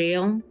from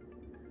jail,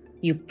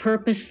 you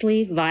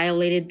purposely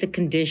violated the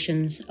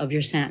conditions of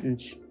your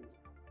sentence.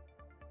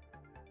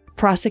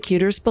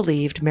 Prosecutors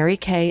believed Mary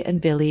Kay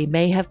and Vili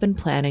may have been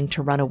planning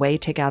to run away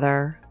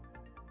together.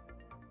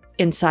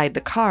 Inside the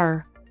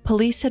car,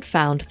 police had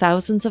found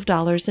thousands of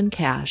dollars in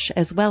cash,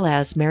 as well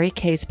as Mary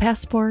Kay's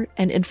passport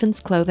and infant's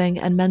clothing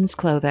and men's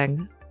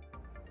clothing.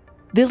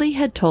 Vili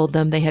had told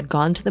them they had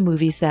gone to the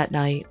movies that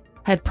night,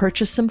 had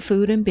purchased some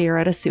food and beer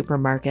at a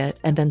supermarket,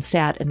 and then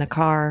sat in the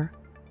car.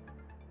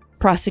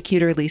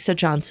 Prosecutor Lisa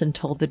Johnson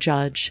told the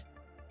judge,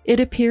 "It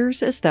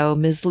appears as though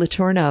Ms.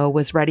 Letourneau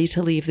was ready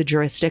to leave the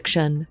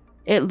jurisdiction.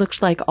 It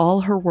looked like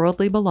all her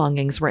worldly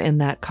belongings were in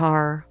that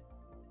car."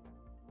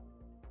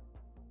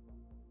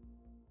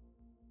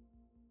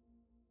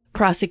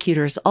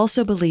 Prosecutors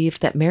also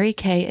believed that Mary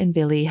Kay and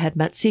Vili had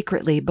met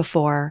secretly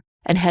before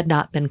and had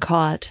not been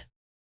caught.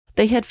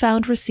 They had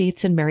found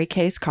receipts in Mary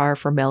Kay's car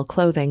for male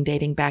clothing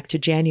dating back to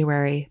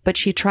January, but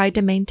she tried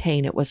to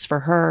maintain it was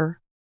for her.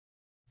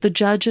 The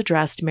judge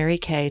addressed Mary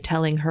Kay,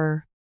 telling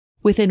her,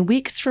 "Within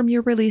weeks from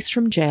your release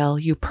from jail,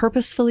 you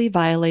purposefully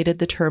violated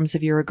the terms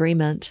of your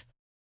agreement.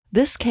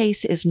 This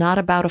case is not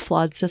about a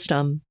flawed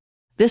system.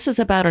 This is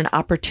about an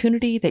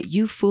opportunity that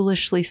you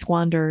foolishly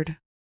squandered."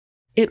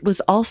 It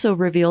was also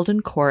revealed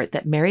in court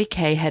that Mary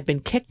Kay had been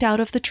kicked out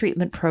of the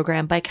treatment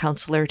program by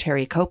counselor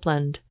Terry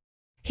Copeland.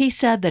 He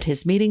said that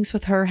his meetings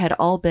with her had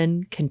all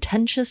been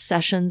contentious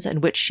sessions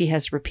in which she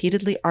has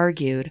repeatedly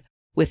argued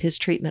with his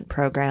treatment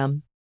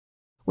program.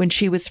 When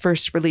she was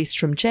first released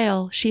from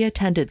jail, she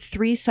attended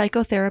 3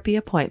 psychotherapy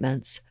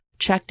appointments,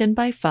 checked in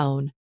by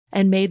phone,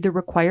 and made the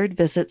required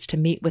visits to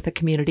meet with a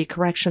community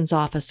corrections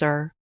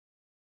officer.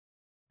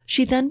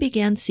 She then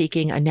began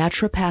seeking a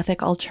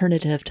naturopathic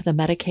alternative to the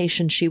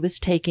medication she was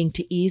taking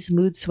to ease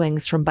mood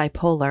swings from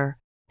bipolar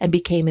and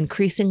became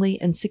increasingly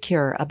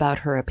insecure about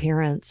her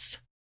appearance.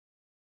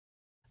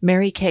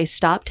 Mary Kay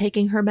stopped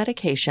taking her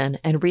medication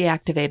and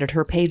reactivated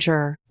her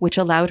pager, which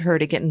allowed her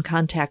to get in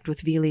contact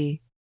with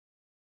Vili.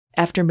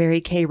 After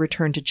Mary Kay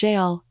returned to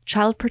jail,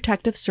 Child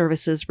Protective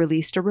Services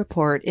released a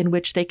report in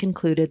which they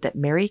concluded that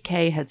Mary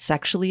Kay had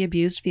sexually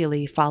abused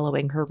Vili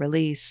following her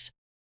release.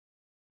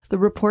 The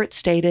report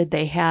stated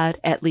they had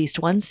at least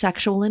one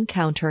sexual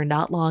encounter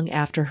not long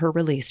after her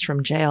release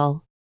from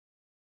jail.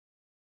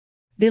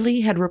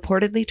 Vili had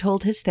reportedly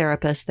told his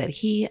therapist that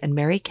he and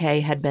Mary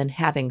Kay had been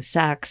having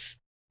sex,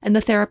 and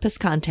the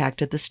therapist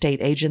contacted the state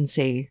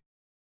agency.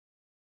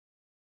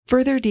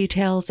 Further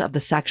details of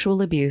the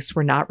sexual abuse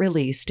were not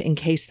released in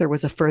case there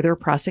was a further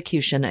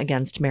prosecution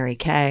against Mary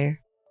Kay.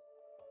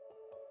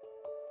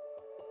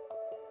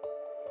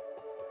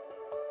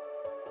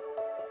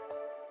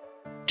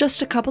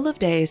 Just a couple of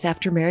days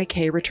after Mary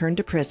Kay returned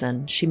to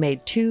prison, she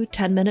made 2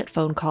 10-minute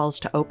phone calls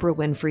to Oprah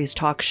Winfrey's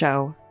talk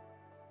show.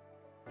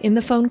 In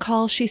the phone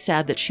call, she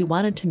said that she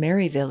wanted to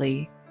marry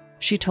Vili.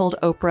 She told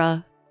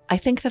Oprah, "I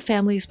think the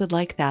families would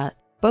like that.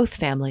 Both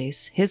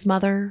families, his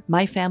mother,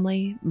 my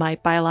family, my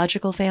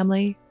biological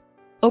family."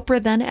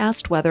 Oprah then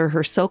asked whether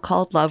her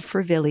so-called love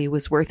for Vili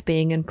was worth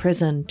being in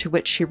prison, to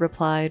which she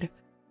replied,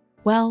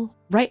 "Well,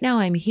 right now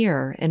I'm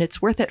here, and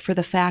it's worth it for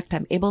the fact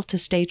I'm able to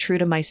stay true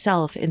to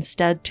myself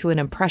instead to an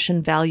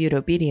impression-valued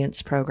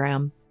obedience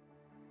program."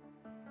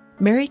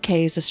 Mary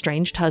Kay's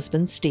estranged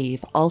husband,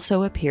 Steve,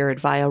 also appeared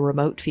via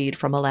remote feed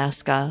from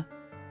Alaska.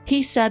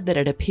 He said that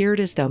it appeared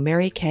as though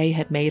Mary Kay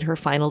had made her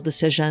final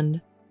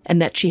decision,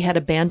 and that she had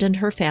abandoned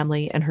her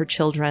family and her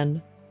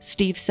children.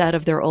 Steve said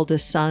of their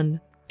oldest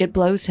son, "It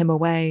blows him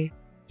away.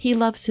 He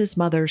loves his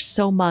mother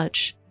so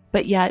much,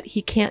 but yet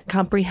he can't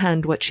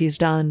comprehend what she's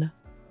done."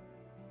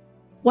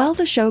 While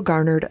the show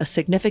garnered a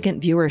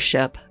significant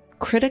viewership,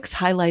 critics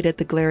highlighted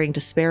the glaring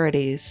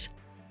disparities.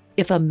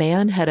 If a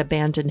man had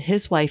abandoned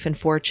his wife and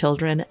 4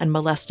 children and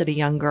molested a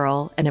young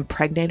girl and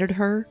impregnated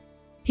her,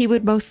 he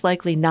would most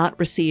likely not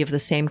receive the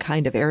same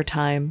kind of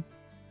airtime.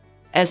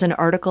 As an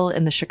article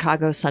in the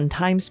Chicago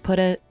Sun-Times put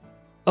it,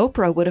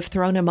 Oprah would have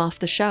thrown him off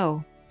the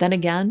show. Then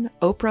again,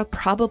 Oprah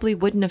probably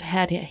wouldn't have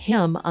had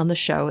him on the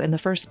show in the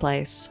first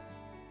place.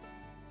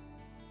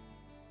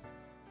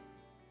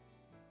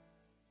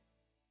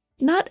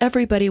 Not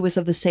everybody was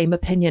of the same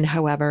opinion,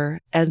 however,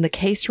 and the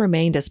case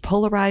remained as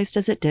polarized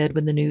as it did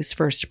when the news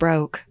first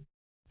broke.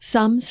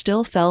 Some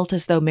still felt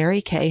as though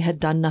Mary Kay had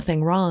done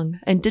nothing wrong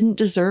and didn't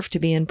deserve to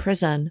be in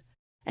prison,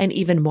 and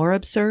even more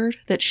absurd,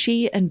 that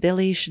she and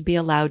Vili should be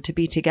allowed to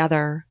be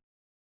together.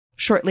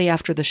 Shortly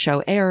after the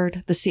show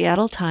aired, the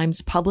Seattle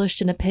Times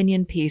published an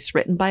opinion piece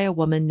written by a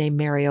woman named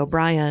Mary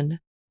O'Brien.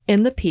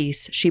 In the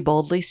piece, she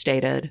boldly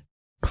stated,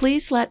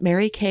 "Please let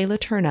Mary Kay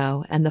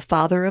Letourneau and the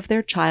father of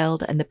their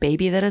child and the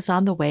baby that is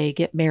on the way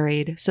get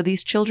married so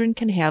these children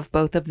can have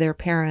both of their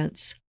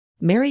parents.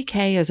 Mary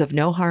Kay is of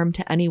no harm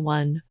to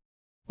anyone.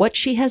 What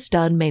she has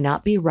done may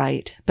not be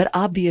right, but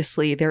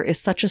obviously there is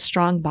such a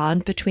strong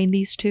bond between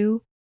these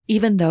two,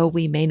 even though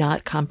we may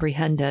not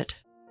comprehend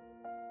it."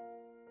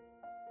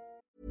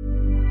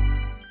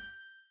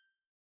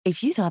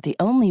 If you thought the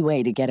only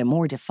way to get a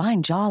more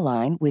defined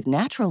jawline with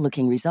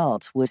natural-looking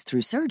results was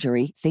through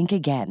surgery, think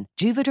again.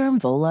 Juvederm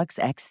Volux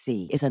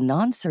XC is a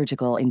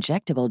non-surgical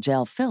injectable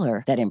gel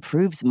filler that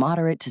improves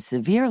moderate to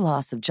severe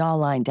loss of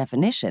jawline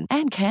definition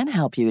and can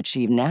help you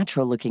achieve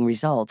natural-looking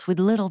results with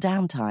little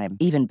downtime.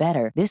 Even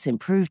better, this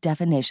improved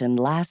definition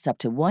lasts up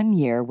to 1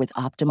 year with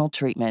optimal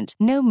treatment.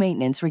 No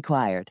maintenance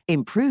required.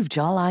 Improve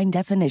jawline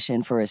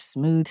definition for a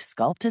smooth,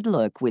 sculpted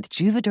look with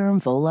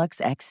Juvederm Volux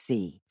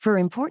XC. For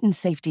important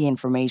safety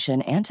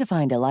information and to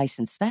find a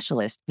licensed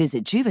specialist,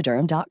 visit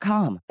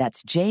Juvederm.com.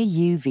 That's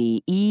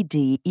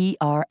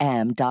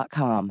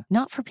JUVEDERM.com.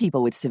 Not for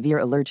people with severe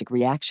allergic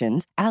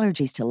reactions,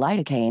 allergies to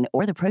lidocaine,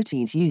 or the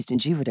proteins used in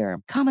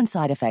Juvederm. Common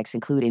side effects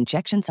include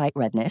injection site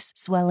redness,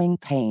 swelling,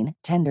 pain,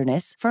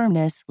 tenderness,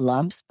 firmness,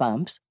 lumps,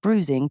 bumps,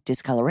 bruising,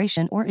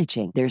 discoloration, or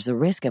itching. There's a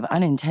risk of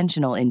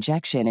unintentional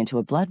injection into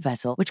a blood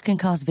vessel, which can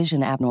cause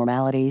vision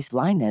abnormalities,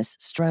 blindness,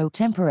 stroke,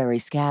 temporary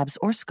scabs,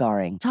 or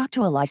scarring. Talk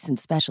to a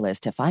licensed specialist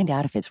to find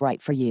out if it's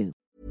right for you.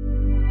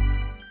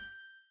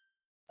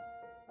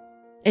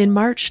 In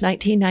March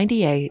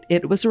 1998,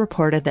 it was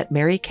reported that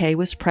Mary Kay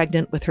was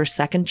pregnant with her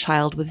second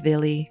child with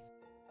Vili.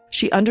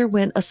 She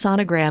underwent a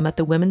sonogram at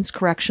the Women's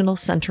Correctional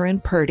Center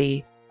in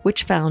Purdy,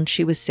 which found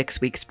she was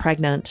 6 weeks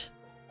pregnant.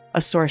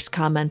 A source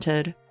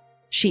commented,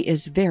 "She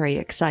is very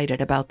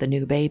excited about the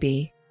new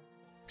baby."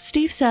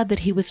 Steve said that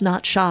he was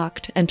not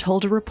shocked and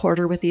told a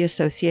reporter with the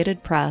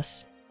Associated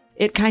Press,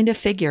 "It kind of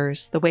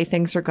figures the way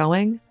things are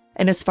going.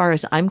 And as far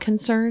as I'm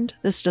concerned,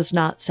 this does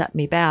not set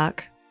me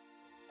back."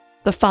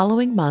 The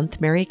following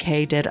month, Mary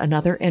Kay did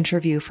another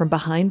interview from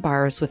behind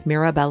bars with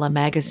Mirabella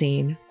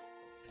magazine.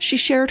 She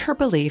shared her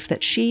belief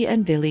that she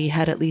and Billy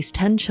had at least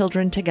 10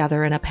 children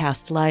together in a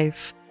past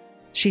life.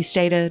 She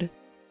stated,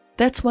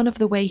 "That's one of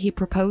the way he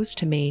proposed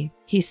to me.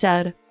 He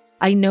said,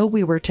 'I know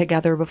we were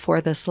together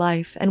before this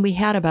life, and we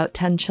had about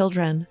 10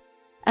 children.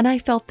 And I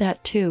felt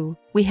that too.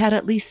 We had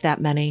at least that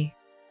many.'"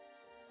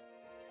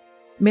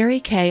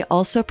 Mary Kay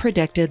also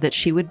predicted that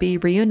she would be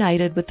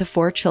reunited with the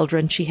 4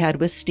 children she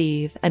had with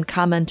Steve and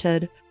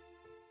commented,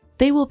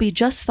 "They will be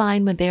just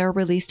fine when they are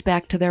released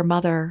back to their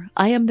mother.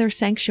 I am their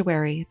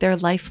sanctuary, their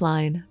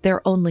lifeline,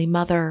 their only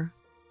mother."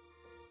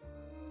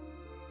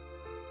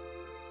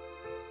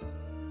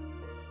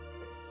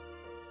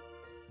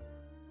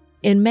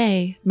 In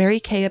May, Mary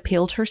Kay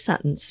appealed her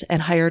sentence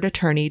and hired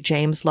attorney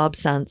James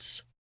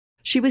Lobsense.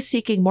 She was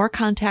seeking more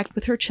contact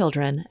with her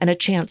children and a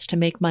chance to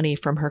make money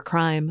from her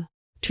crime.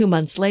 2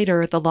 months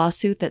later, the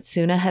lawsuit that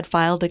Suna had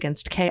filed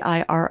against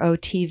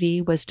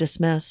KIRO-TV was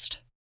dismissed.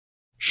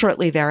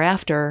 Shortly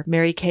thereafter,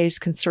 Mary Kay's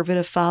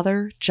conservative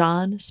father,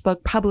 John,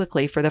 spoke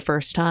publicly for the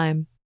first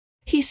time.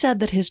 He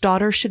said that his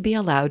daughter should be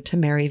allowed to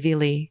marry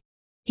Vili.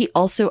 He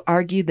also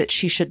argued that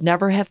she should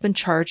never have been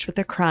charged with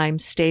a crime,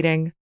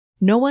 stating,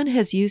 "No one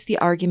has used the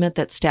argument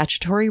that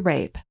statutory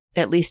rape,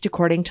 at least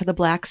according to the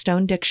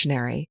Blackstone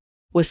Dictionary,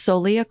 was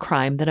solely a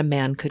crime that a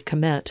man could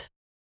commit."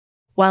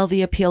 While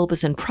the appeal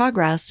was in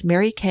progress,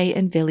 Mary Kay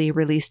and Vili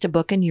released a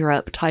book in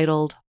Europe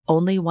titled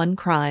Only One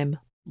Crime,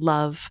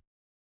 Love.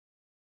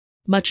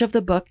 Much of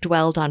the book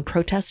dwelled on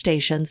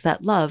protestations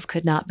that love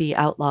could not be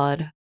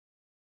outlawed.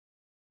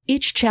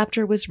 Each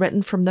chapter was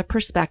written from the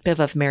perspective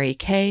of Mary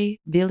Kay,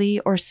 Vili,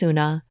 or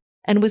Suna,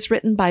 and was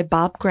written by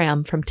Bob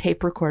Graham from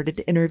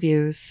tape-recorded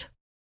interviews.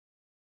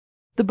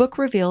 The book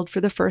revealed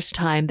for the first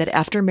time that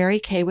after Mary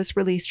Kay was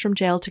released from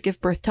jail to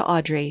give birth to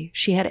Audrey,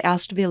 she had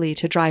asked Vili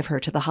to drive her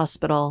to the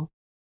hospital.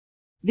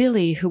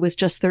 Vili, who was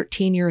just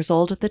 13 years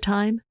old at the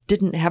time,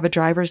 didn't have a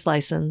driver's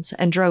license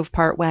and drove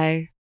part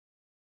way.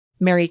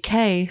 Mary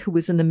Kay, who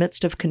was in the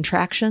midst of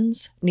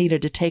contractions,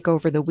 needed to take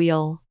over the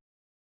wheel.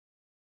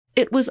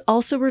 It was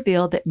also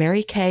revealed that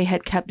Mary Kay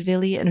had kept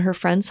Vili in her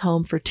friend's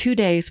home for 2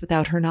 days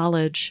without her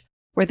knowledge,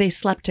 where they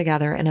slept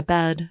together in a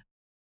bed.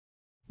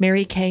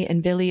 Mary Kay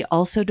and Vili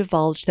also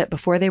divulged that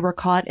before they were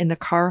caught in the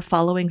car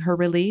following her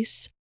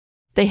release,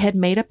 they had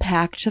made a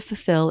pact to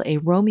fulfill a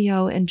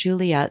Romeo and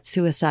Juliet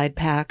suicide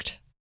pact.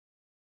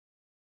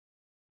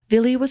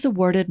 Vili was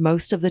awarded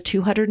most of the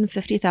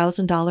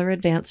 $250,000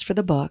 advance for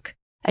the book,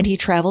 and he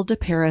traveled to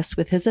Paris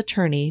with his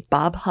attorney,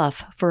 Bob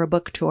Huff, for a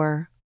book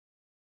tour.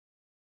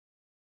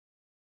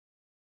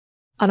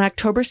 On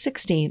October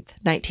 16,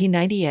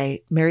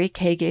 1998, Mary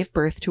Kay gave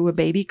birth to a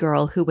baby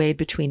girl who weighed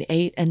between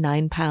 8 and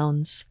 9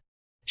 pounds.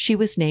 She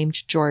was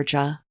named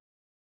Georgia.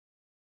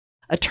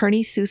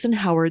 Attorney Susan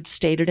Howard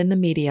stated in the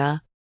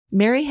media,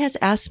 "Mary has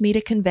asked me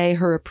to convey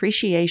her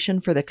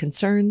appreciation for the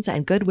concerns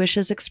and good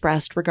wishes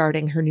expressed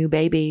regarding her new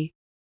baby.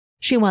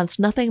 She wants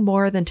nothing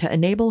more than to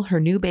enable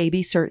her new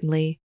baby,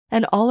 certainly,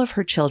 and all of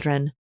her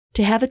children,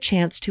 to have a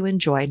chance to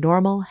enjoy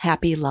normal,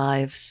 happy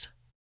lives."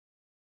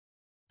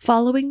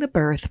 Following the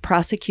birth,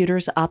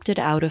 prosecutors opted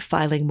out of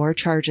filing more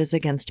charges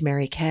against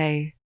Mary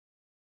Kay.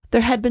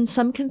 There had been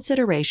some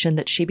consideration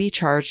that she be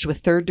charged with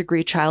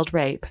third-degree child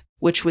rape,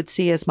 which would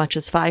see as much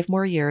as 5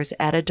 more years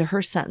added to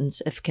her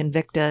sentence if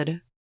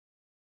convicted.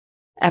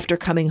 After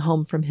coming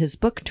home from his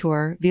book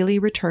tour, Vili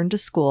returned to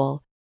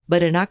school,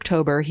 but in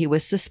October he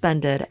was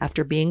suspended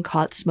after being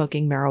caught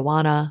smoking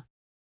marijuana.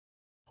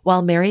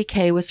 While Mary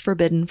Kay was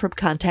forbidden from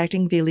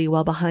contacting Vili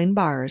while behind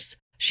bars,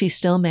 she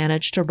still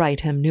managed to write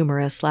him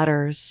numerous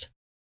letters.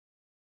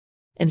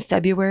 In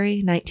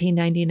February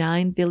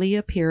 1999, Vili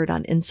appeared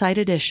on Inside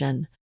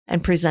Edition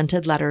and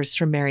presented letters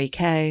from Mary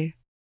Kay.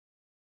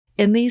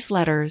 In these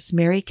letters,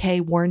 Mary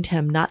Kay warned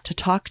him not to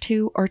talk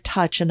to or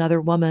touch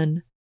another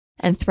woman,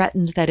 and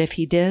threatened that if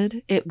he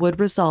did, it would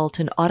result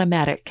in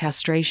automatic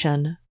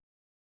castration.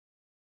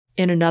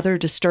 In another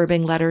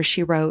disturbing letter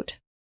she wrote,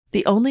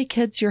 "The only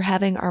kids you're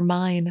having are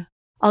mine.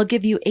 I'll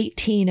give you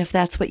 18 if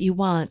that's what you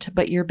want,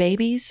 but your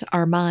babies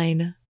are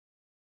mine."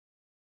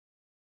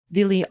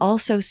 Vili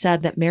also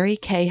said that Mary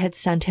Kay had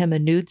sent him a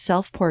nude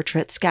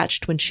self-portrait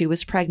sketched when she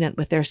was pregnant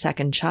with their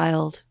second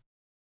child.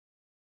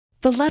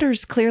 The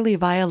letters clearly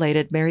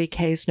violated Mary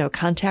Kay's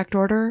no-contact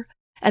order,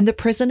 and the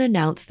prison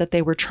announced that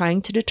they were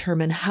trying to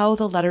determine how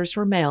the letters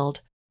were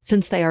mailed,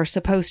 since they are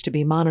supposed to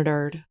be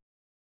monitored.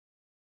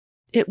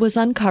 It was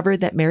uncovered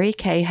that Mary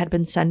Kay had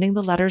been sending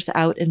the letters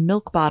out in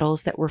milk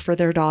bottles that were for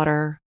their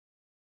daughter.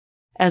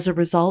 As a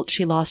result,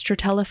 she lost her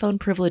telephone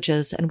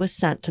privileges and was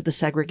sent to the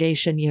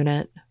segregation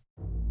unit.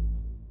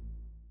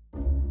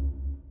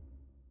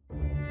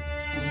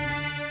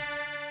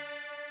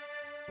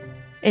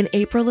 In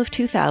April of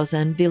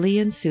 2000, Vili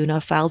and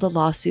Suna filed a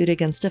lawsuit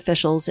against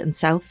officials in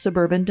South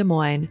suburban Des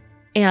Moines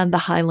and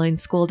the Highline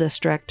School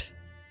District.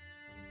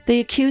 They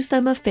accused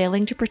them of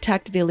failing to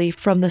protect Vili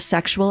from the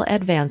sexual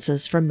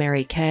advances from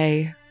Mary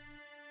Kay.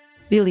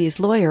 Vili's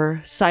lawyer,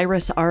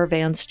 Cyrus R.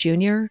 Vance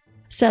Jr.,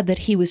 said that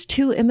he was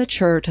too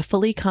immature to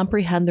fully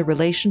comprehend the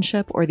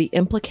relationship or the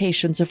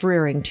implications of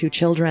rearing 2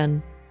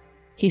 children.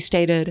 He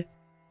stated,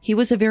 He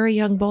was a very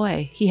young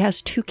boy. He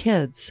has 2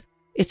 kids.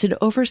 It's an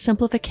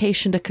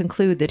oversimplification to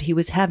conclude that he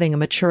was having a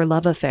mature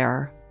love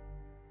affair.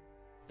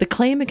 The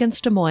claim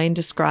against Des Moines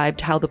described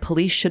how the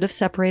police should have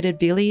separated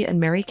Billy and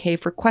Mary Kay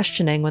for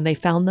questioning when they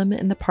found them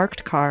in the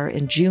parked car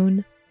in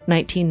June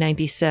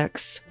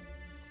 1996.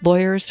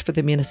 Lawyers for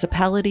the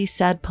municipality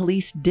said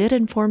police did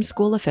inform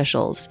school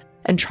officials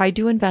and tried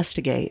to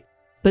investigate,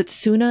 but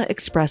Suna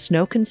expressed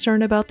no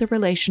concern about the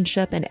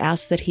relationship and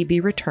asked that he be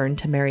returned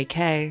to Mary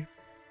Kay.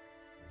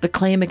 The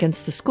claim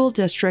against the school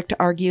district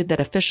argued that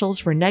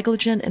officials were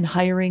negligent in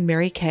hiring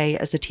Mary Kay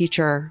as a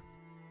teacher.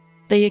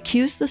 They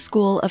accused the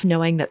school of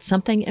knowing that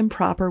something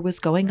improper was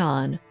going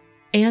on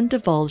and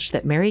divulged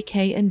that Mary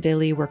Kay and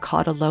Billy were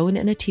caught alone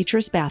in a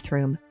teacher's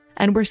bathroom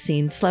and were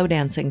seen slow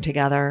dancing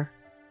together.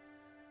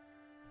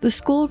 The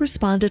school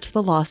responded to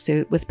the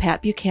lawsuit with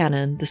Pat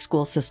Buchanan, the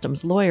school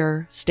system's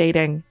lawyer,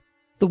 stating,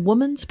 "The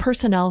woman's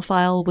personnel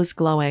file was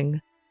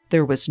glowing.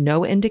 There was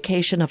no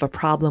indication of a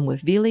problem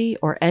with Vili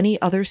or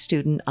any other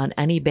student on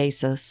any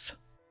basis."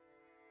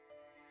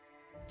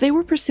 They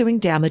were pursuing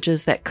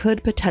damages that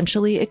could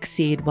potentially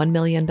exceed $1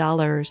 million,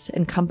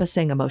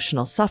 encompassing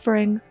emotional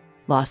suffering,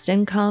 lost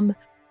income,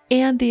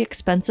 and the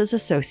expenses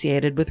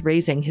associated with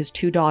raising his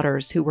 2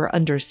 daughters who were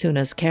under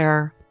Suna's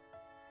care.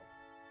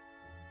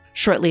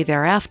 Shortly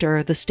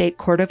thereafter, the State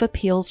Court of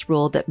Appeals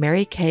ruled that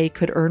Mary Kay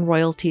could earn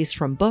royalties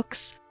from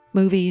books,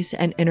 movies,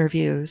 and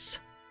interviews.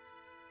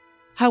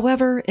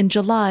 However, in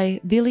July,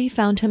 Billy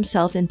found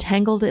himself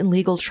entangled in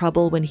legal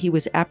trouble when he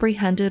was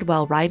apprehended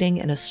while riding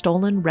in a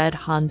stolen red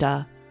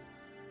Honda.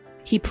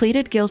 He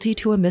pleaded guilty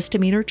to a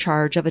misdemeanor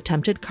charge of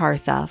attempted car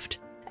theft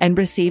and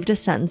received a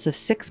sentence of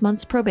 6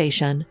 months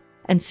probation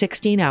and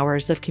 16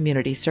 hours of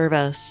community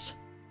service.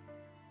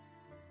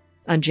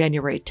 On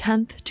January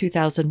 10,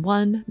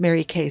 2001,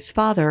 Mary Kay's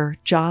father,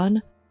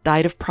 John,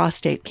 died of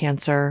prostate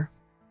cancer.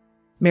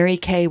 Mary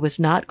Kay was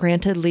not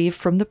granted leave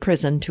from the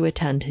prison to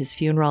attend his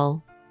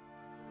funeral.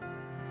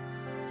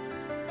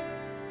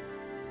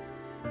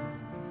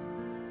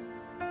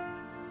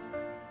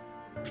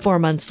 Four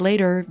months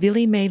later,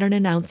 Vili made an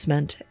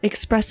announcement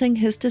expressing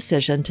his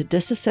decision to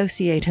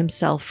disassociate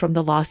himself from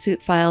the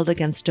lawsuit filed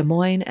against Des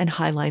Moines and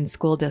Highline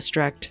School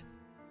District.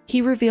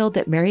 He revealed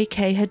that Mary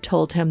Kay had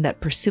told him that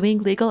pursuing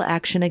legal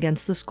action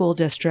against the school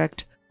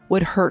district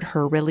would hurt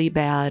her really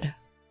bad.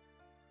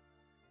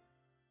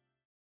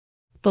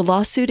 The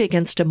lawsuit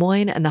against Des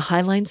Moines and the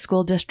Highline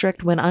School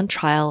District went on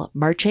trial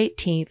March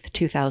 18,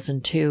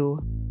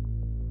 2002.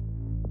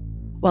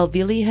 While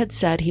Vili had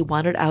said he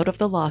wanted out of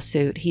the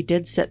lawsuit, he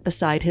did sit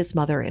beside his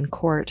mother in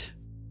court.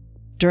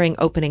 During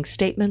opening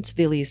statements,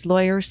 Vili's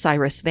lawyer,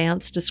 Cyrus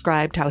Vance,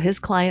 described how his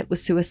client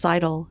was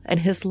suicidal and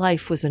his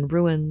life was in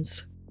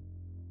ruins.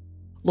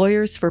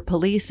 Lawyers for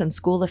police and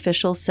school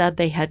officials said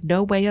they had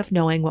no way of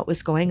knowing what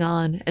was going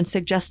on and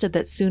suggested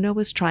that Suna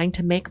was trying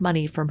to make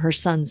money from her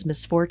son's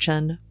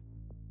misfortune.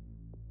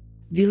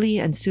 Vili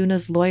and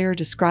Suna's lawyer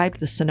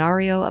described the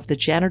scenario of the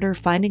janitor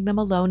finding them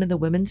alone in the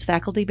women's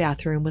faculty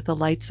bathroom with the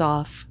lights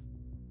off.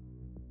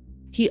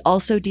 He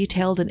also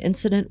detailed an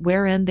incident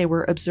wherein they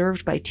were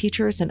observed by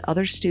teachers and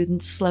other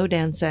students slow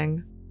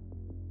dancing.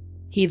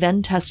 He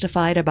then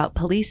testified about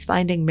police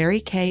finding Mary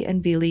Kay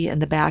and Vili in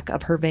the back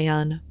of her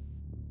van.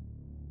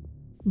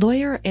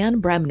 Lawyer Ann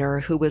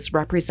Bremner, who was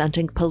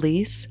representing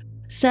police,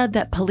 said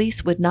that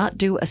police would not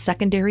do a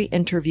secondary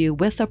interview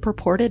with a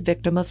purported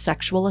victim of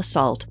sexual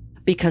assault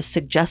because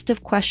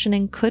suggestive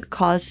questioning could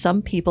cause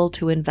some people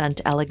to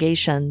invent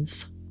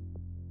allegations.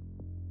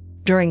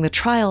 During the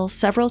trial,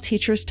 several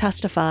teachers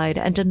testified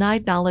and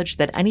denied knowledge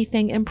that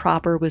anything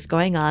improper was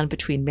going on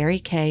between Mary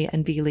Kay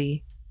and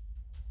Vili.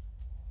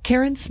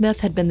 Karen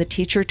Smith had been the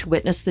teacher to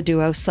witness the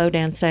duo slow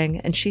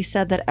dancing, and she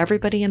said that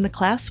everybody in the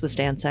class was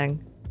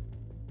dancing.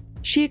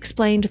 She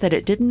explained that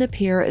it didn't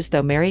appear as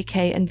though Mary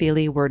Kay and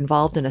Vili were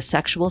involved in a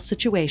sexual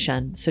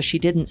situation, so she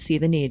didn't see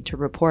the need to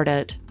report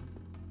it.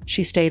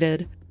 She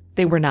stated,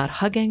 "They were not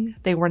hugging,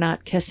 they were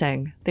not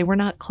kissing, they were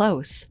not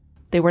close,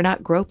 they were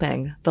not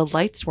groping, the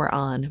lights were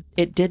on,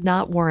 it did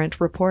not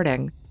warrant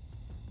reporting."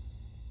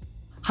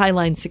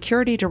 Highline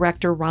Security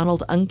Director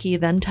Ronald Unke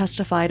then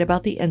testified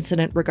about the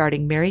incident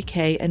regarding Mary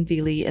Kay and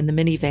Vili in the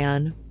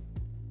minivan.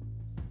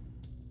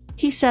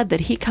 He said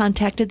that he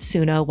contacted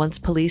Suna once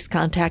police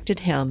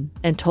contacted him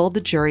and told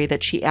the jury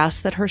that she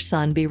asked that her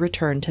son be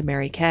returned to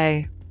Mary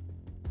Kay.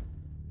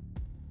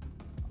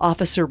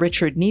 Officer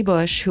Richard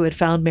Niebusch, who had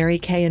found Mary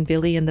Kay and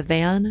Vili in the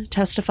van,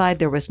 testified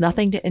there was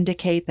nothing to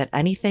indicate that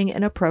anything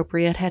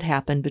inappropriate had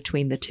happened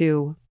between the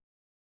two.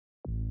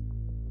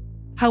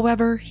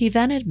 However, he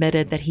then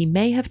admitted that he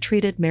may have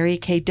treated Mary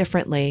Kay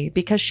differently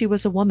because she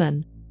was a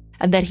woman,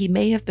 and that he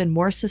may have been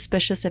more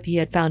suspicious if he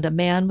had found a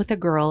man with a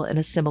girl in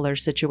a similar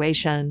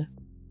situation.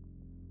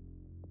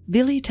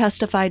 Vili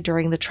testified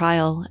during the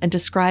trial and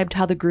described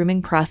how the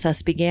grooming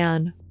process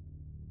began.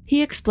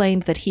 He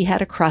explained that he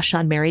had a crush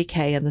on Mary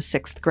Kay in the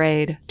 6th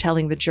grade,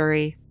 telling the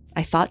jury,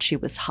 "I thought she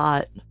was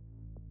hot."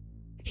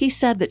 He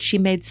said that she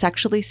made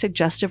sexually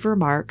suggestive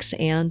remarks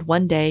and,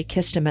 one day,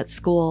 kissed him at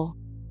school.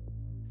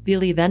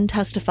 Vili then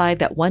testified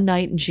that one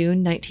night in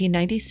June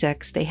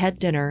 1996, they had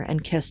dinner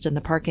and kissed in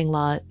the parking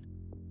lot.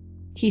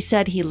 He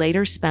said he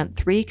later spent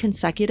 3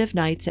 consecutive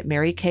nights at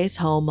Mary Kay's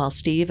home while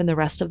Steve and the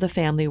rest of the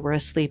family were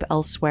asleep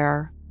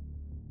elsewhere.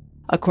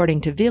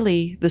 According to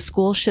Vili, the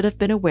school should have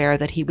been aware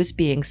that he was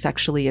being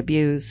sexually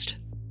abused.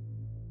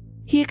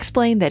 He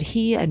explained that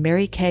he and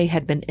Mary Kay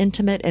had been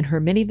intimate in her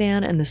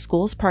minivan in the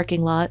school's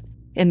parking lot,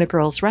 in the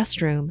girls'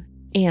 restroom,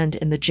 and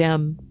in the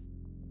gym.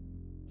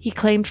 He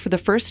claimed for the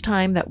first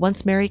time that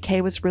once Mary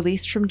Kay was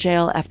released from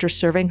jail after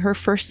serving her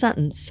first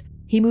sentence,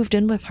 he moved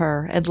in with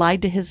her and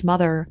lied to his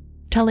mother,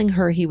 telling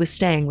her he was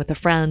staying with a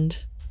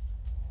friend.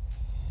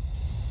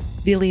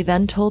 Vili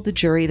then told the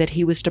jury that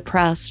he was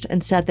depressed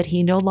and said that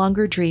he no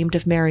longer dreamed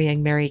of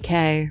marrying Mary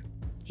Kay.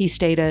 He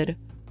stated,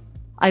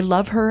 "I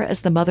love her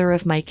as the mother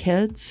of my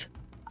kids.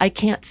 I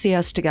can't see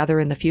us together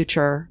in the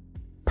future.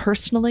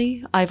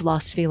 Personally, I've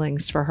lost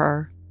feelings for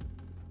her."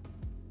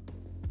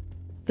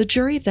 The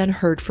jury then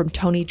heard from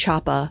Tony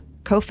Chapa,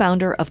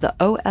 co-founder of the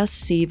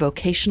OSC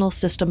Vocational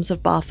Systems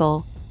of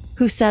Bothell,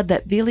 who said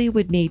that Vili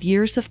would need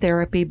years of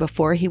therapy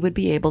before he would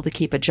be able to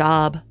keep a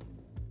job.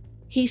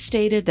 He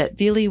stated that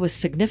Vili was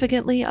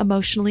significantly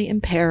emotionally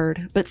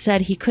impaired, but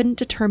said he couldn't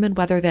determine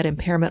whether that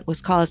impairment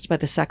was caused by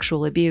the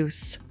sexual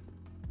abuse.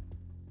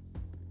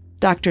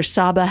 Dr.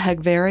 Saba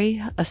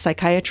Hegveri, a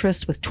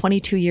psychiatrist with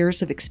 22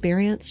 years of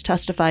experience,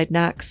 testified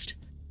next.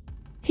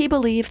 He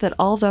believed that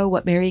although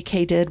what Mary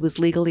Kay did was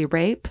legally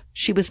rape,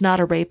 she was not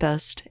a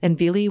rapist, and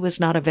Vili was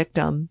not a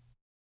victim.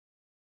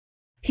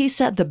 He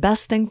said the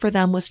best thing for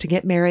them was to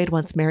get married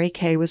once Mary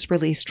Kay was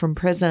released from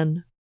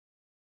prison.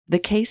 The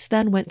case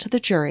then went to the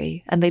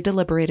jury, and they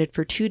deliberated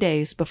for 2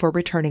 days before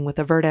returning with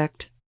a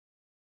verdict.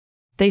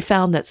 They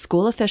found that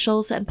school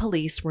officials and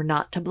police were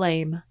not to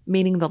blame,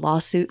 meaning the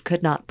lawsuit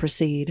could not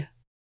proceed.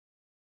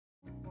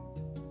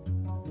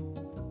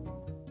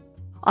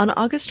 On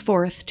August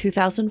 4,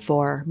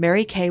 2004,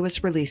 Mary Kay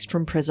was released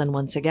from prison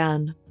once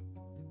again.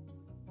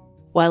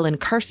 While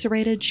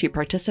incarcerated, she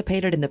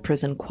participated in the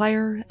prison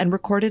choir and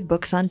recorded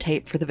books on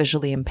tape for the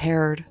visually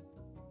impaired.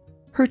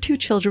 Her 2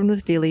 children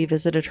with Vili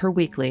visited her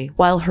weekly,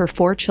 while her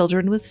 4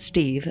 children with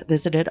Steve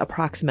visited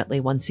approximately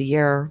once a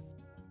year.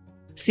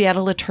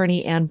 Seattle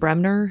attorney Ann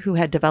Bremner, who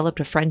had developed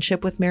a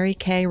friendship with Mary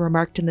Kay,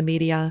 remarked in the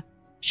media,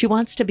 "She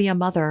wants to be a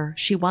mother.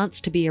 She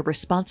wants to be a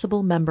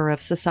responsible member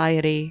of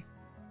society."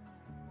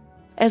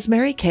 As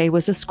Mary Kay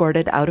was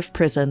escorted out of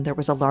prison, there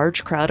was a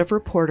large crowd of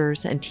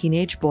reporters and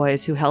teenage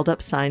boys who held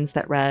up signs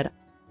that read,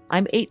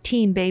 "I'm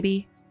 18,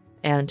 baby,"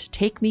 and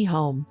 "Take me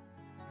home."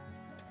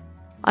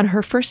 On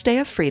her first day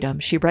of freedom,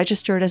 she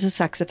registered as a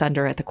sex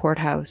offender at the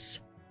courthouse.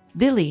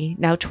 Vili,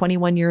 now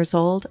 21 years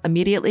old,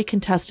 immediately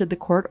contested the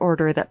court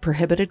order that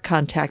prohibited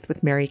contact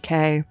with Mary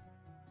Kay.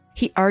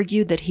 He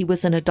argued that he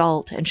was an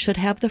adult and should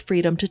have the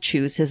freedom to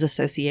choose his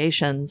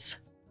associations.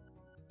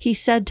 He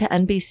said to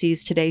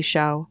NBC's Today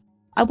Show,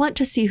 "I want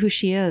to see who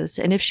she is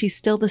and if she's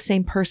still the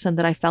same person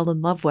that I fell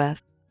in love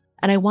with,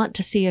 and I want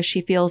to see if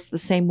she feels the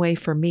same way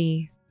for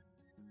me."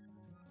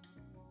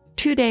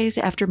 2 days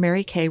after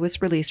Mary Kay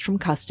was released from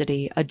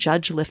custody, a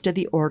judge lifted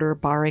the order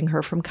barring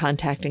her from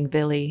contacting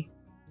Vili.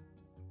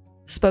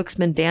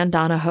 Spokesman Dan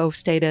Donahoe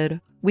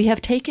stated, "We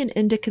have taken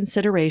into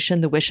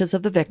consideration the wishes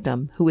of the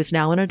victim, who is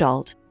now an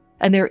adult,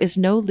 and there is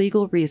no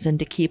legal reason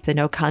to keep the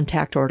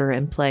no-contact order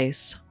in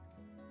place."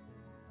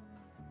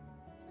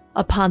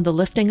 Upon the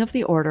lifting of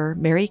the order,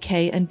 Mary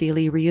Kay and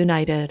Vili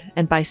reunited,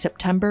 and by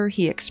September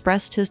he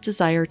expressed his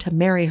desire to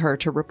marry her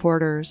to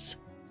reporters.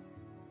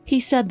 He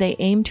said they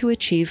aimed to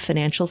achieve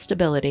financial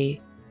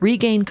stability,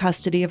 regain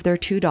custody of their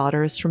 2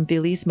 daughters from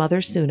Vili's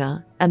mother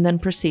Suna, and then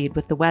proceed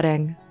with the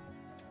wedding.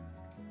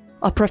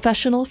 A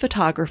professional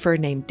photographer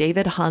named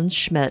David Hans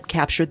Schmidt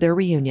captured their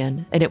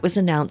reunion, and it was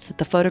announced that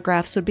the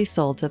photographs would be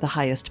sold to the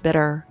highest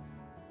bidder.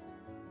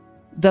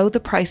 Though the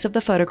price of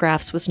the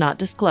photographs was not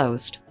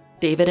disclosed,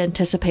 David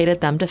anticipated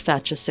them to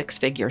fetch a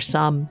 6-figure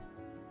sum.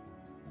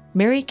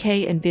 Mary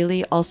Kay and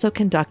Vili also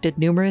conducted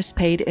numerous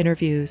paid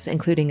interviews,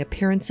 including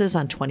appearances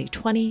on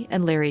 2020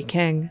 and Larry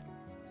King.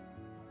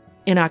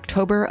 In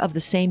October of the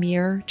same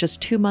year,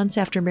 just 2 months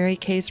after Mary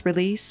Kay's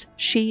release,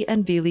 she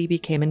and Vili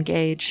became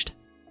engaged.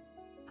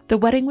 The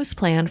wedding was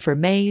planned for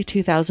May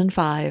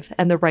 2005,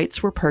 and the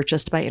rights were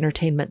purchased by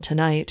Entertainment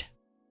Tonight.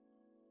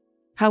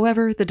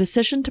 However, the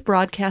decision to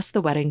broadcast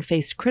the wedding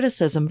faced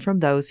criticism from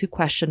those who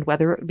questioned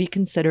whether it would be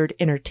considered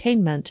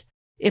entertainment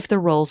if the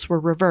roles were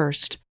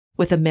reversed,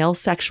 with a male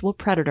sexual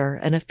predator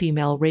and a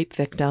female rape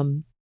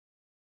victim.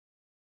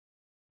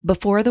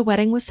 Before the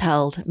wedding was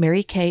held,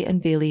 Mary Kay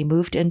and Vili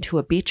moved into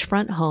a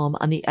beachfront home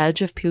on the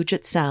edge of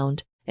Puget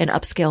Sound in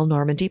upscale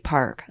Normandy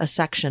Park, a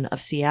section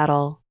of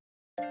Seattle.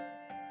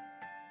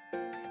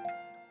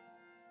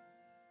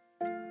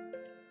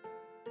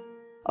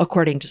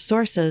 According to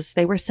sources,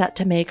 they were set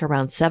to make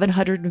around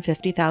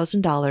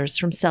 $750,000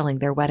 from selling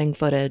their wedding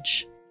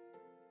footage.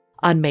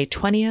 On May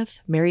 20th,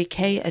 Mary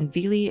Kay and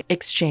Vili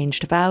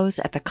exchanged vows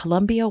at the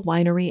Columbia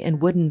Winery in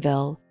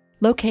Woodinville,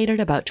 located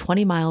about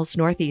 20 miles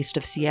northeast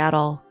of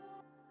Seattle.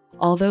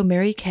 Although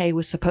Mary Kay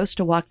was supposed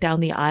to walk down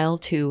the aisle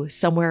to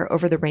Somewhere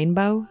Over the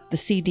Rainbow, the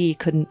CD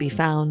couldn't be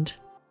found.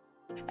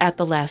 At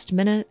the last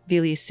minute,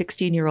 Veely's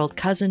 16-year-old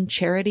cousin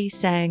Charity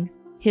sang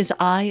His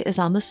Eye is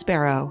on the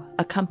Sparrow,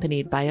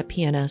 accompanied by a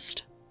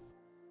pianist.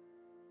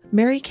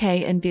 Mary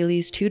Kay and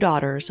Veely's 2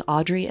 daughters,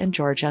 Audrey and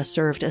Georgia,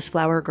 served as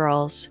flower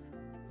girls.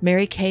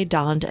 Mary Kay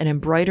donned an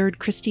embroidered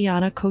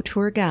Christiana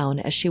couture gown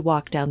as she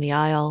walked down the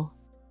aisle.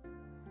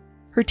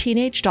 Her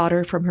teenage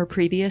daughter from her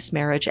previous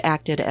marriage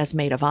acted as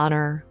maid of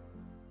honor.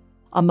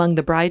 Among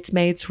the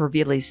bridesmaids were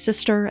Veely's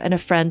sister and a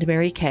friend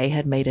Mary Kay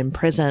had made in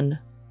prison.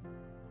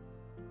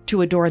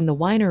 To adorn the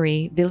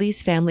winery,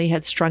 Veely's family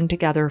had strung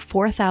together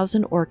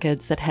 4,000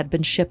 orchids that had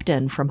been shipped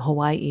in from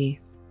Hawaii.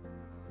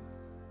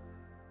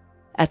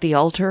 At the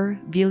altar,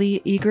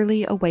 Veely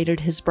eagerly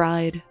awaited his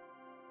bride.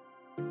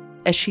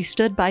 As she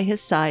stood by his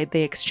side,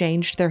 they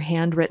exchanged their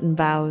handwritten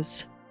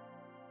vows.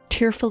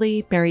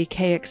 Tearfully, Mary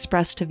Kay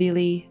expressed to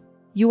Veely,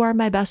 "You are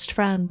my best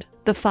friend,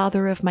 the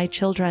father of my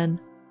children.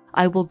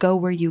 I will go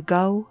where you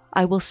go.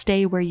 I will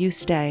stay where you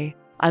stay.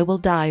 I will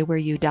die where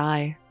you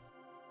die."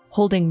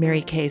 Holding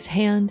Mary Kay's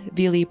hand,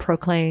 Veely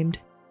proclaimed,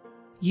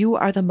 "You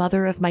are the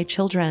mother of my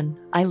children.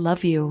 I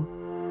love you."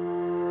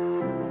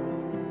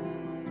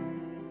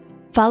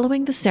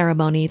 Following the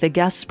ceremony, the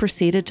guests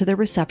proceeded to the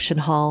reception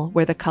hall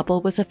where the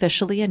couple was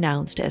officially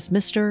announced as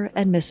Mr.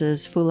 and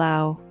Mrs.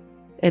 Fulau.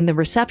 In the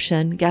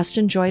reception, guests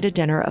enjoyed a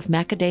dinner of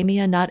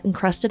macadamia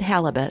nut-encrusted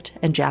halibut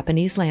and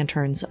Japanese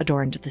lanterns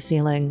adorned the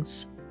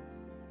ceilings.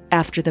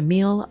 After the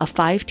meal, a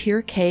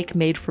 5-tier cake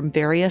made from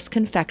various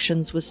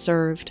confections was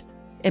served,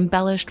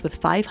 embellished with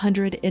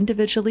 500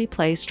 individually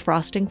placed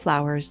frosting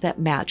flowers that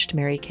matched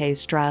Mary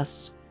Kay's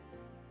dress.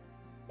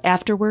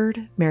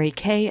 Afterward, Mary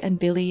Kay and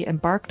Veely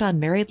embarked on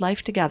married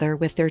life together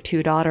with their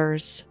 2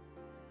 daughters.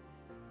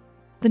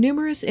 The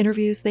numerous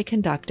interviews they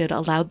conducted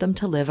allowed them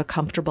to live a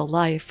comfortable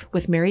life,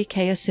 with Mary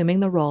Kay assuming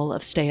the role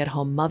of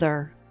stay-at-home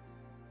mother.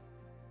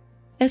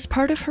 As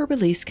part of her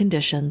release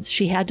conditions,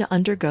 she had to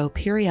undergo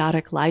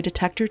periodic lie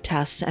detector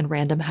tests and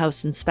random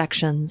house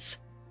inspections.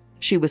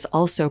 She was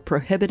also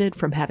prohibited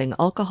from having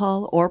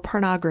alcohol or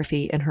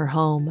pornography in her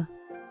home.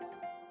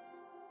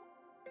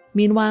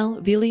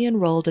 Meanwhile, Veely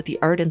enrolled at the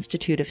Art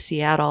Institute of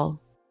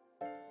Seattle.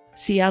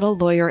 Seattle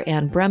lawyer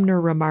Ann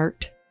Bremner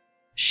remarked,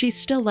 "She's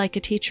still like a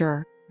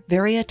teacher,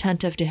 very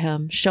attentive to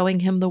him, showing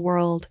him the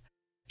world.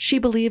 She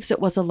believes it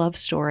was a love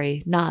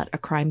story, not a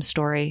crime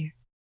story."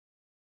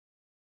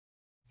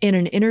 In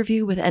an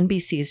interview with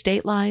NBC's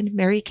Dateline,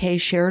 Mary Kay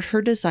shared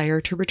her desire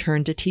to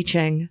return to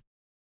teaching.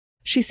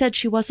 She said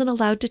she wasn't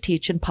allowed to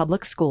teach in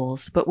public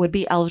schools, but would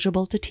be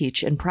eligible to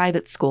teach in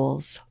private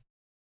schools.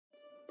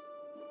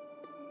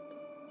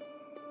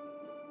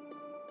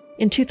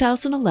 In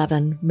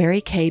 2011,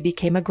 Mary Kay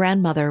became a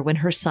grandmother when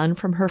her son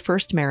from her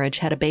first marriage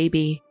had a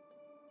baby.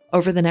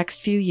 Over the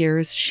next few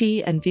years,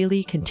 she and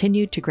Veely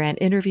continued to grant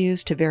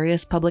interviews to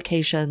various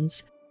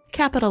publications,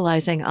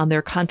 capitalizing on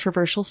their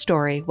controversial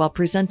story while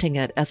presenting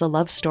it as a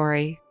love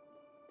story.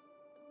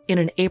 In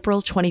an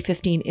April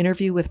 2015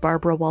 interview with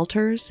Barbara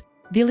Walters,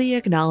 Veely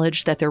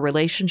acknowledged that their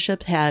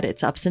relationship had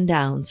its ups and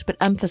downs, but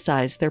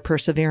emphasized their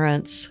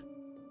perseverance.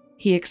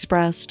 He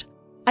expressed,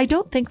 "I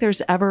don't think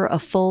there's ever a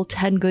full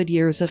 10 good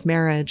years of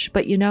marriage,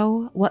 but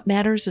what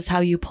matters is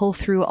how you pull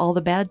through all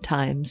the bad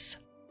times."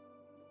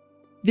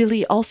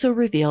 Veely also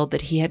revealed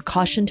that he had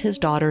cautioned his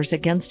daughters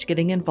against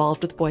getting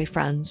involved with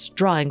boyfriends,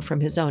 drawing from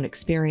his own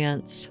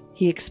experience.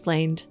 He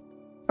explained,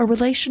 "A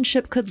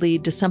relationship could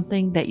lead to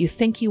something that you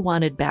think you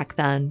wanted back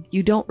then.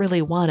 You don't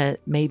really want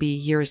it, maybe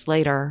years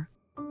later."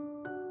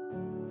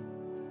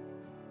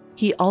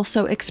 He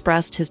also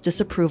expressed his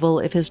disapproval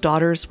if his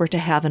daughters were to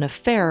have an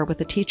affair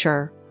with a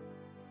teacher.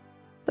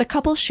 The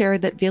couple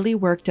shared that Veely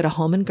worked at a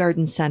home and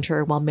garden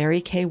center while Mary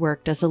Kay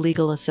worked as a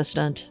legal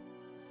assistant.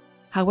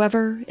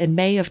 However, in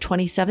May of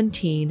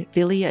 2017,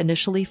 Veely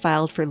initially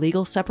filed for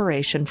legal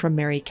separation from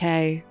Mary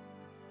Kay.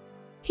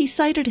 He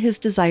cited his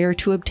desire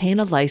to obtain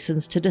a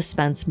license to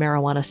dispense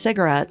marijuana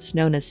cigarettes,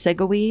 known as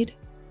cigaweed,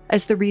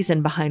 as the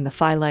reason behind the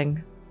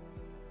filing.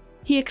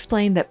 He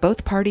explained that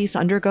both parties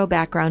undergo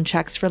background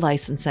checks for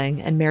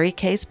licensing, and Mary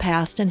Kay's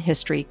past and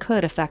history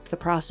could affect the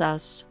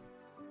process.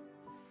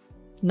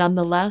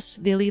 Nonetheless,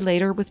 Veely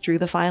later withdrew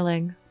the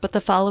filing, but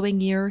the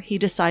following year he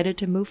decided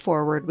to move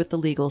forward with the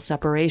legal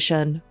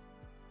separation.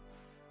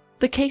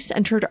 The case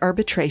entered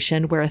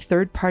arbitration where a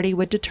third party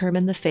would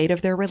determine the fate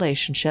of their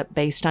relationship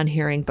based on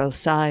hearing both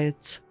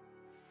sides.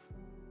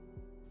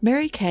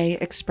 Mary Kay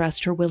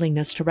expressed her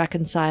willingness to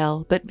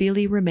reconcile, but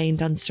Veely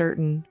remained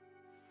uncertain.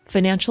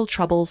 Financial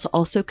troubles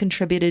also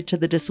contributed to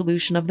the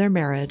dissolution of their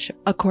marriage,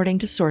 according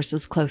to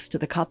sources close to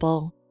the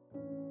couple.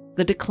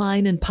 The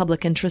decline in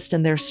public interest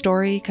in their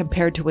story,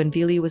 compared to when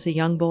Veely was a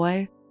young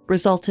boy,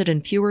 resulted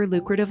in fewer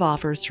lucrative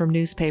offers from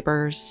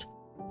newspapers.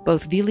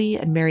 Both Veely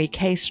and Mary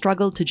Kay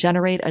struggled to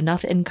generate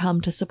enough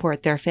income to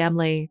support their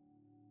family.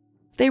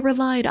 They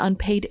relied on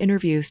paid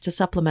interviews to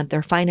supplement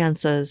their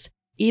finances,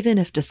 even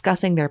if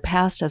discussing their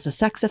past as a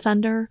sex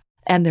offender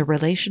and their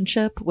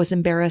relationship was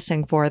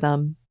embarrassing for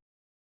them.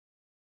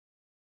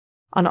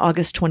 On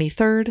August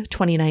 23,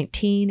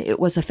 2019, it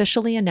was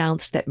officially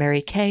announced that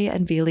Mary Kay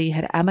and Vili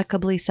had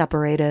amicably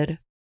separated.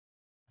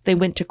 They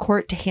went to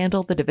court to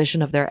handle the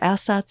division of their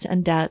assets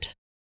and debt.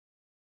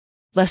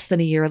 Less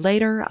than a year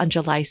later, on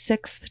July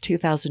 6,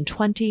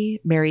 2020,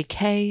 Mary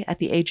Kay, at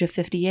the age of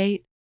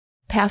 58,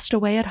 passed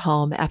away at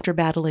home after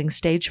battling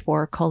stage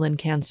 4 colon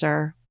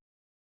cancer.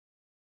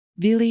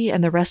 Vili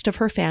and the rest of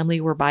her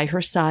family were by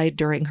her side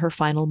during her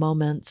final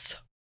moments.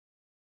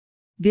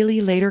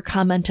 Vili later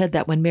commented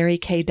that when Mary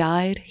Kay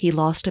died, he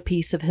lost a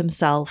piece of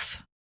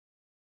himself.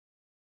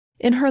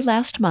 In her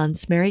last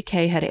months, Mary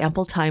Kay had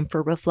ample time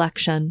for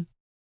reflection.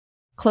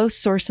 Close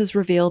sources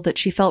revealed that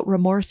she felt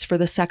remorse for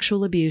the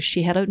sexual abuse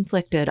she had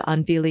inflicted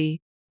on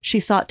Vili. She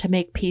sought to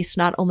make peace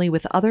not only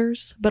with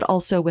others, but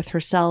also with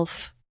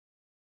herself.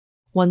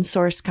 One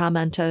source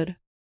commented,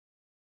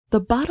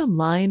 "The bottom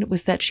line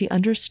was that she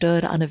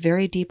understood on a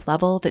very deep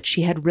level that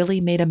she had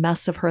really made a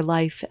mess of her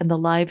life and the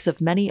lives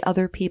of many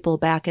other people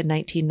back in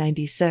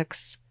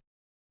 1996.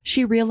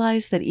 She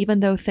realized that even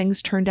though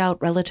things turned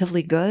out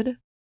relatively good,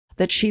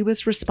 that she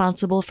was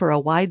responsible for a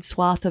wide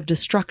swath of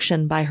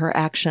destruction by her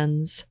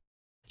actions.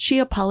 She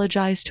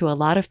apologized to a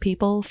lot of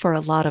people for a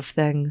lot of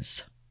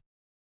things."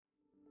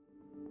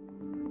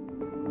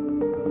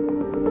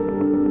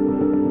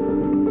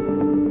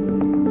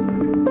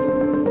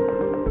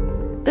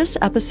 This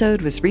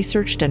episode was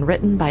researched and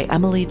written by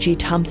Emily G.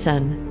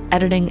 Thompson,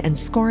 editing and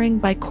scoring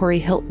by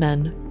Corey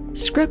Hiltman,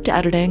 script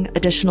editing,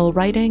 additional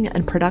writing,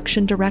 and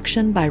production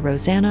direction by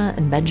Rosanna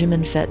and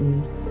Benjamin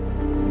Fitton.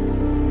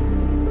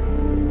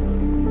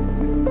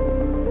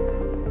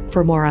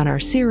 For more on our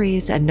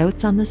series and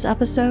notes on this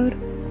episode,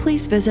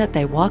 please visit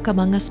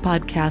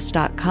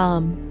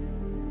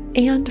theywalkamonguspodcast.com.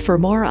 And for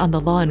more on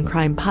the Law and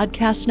Crime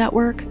Podcast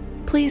Network,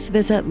 please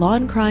visit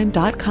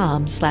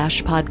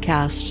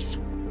lawandcrime.com/podcasts.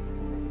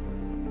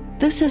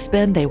 This has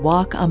been They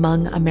Walk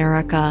Among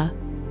America.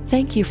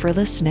 Thank you for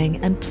listening,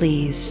 and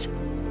please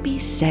be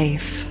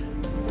safe.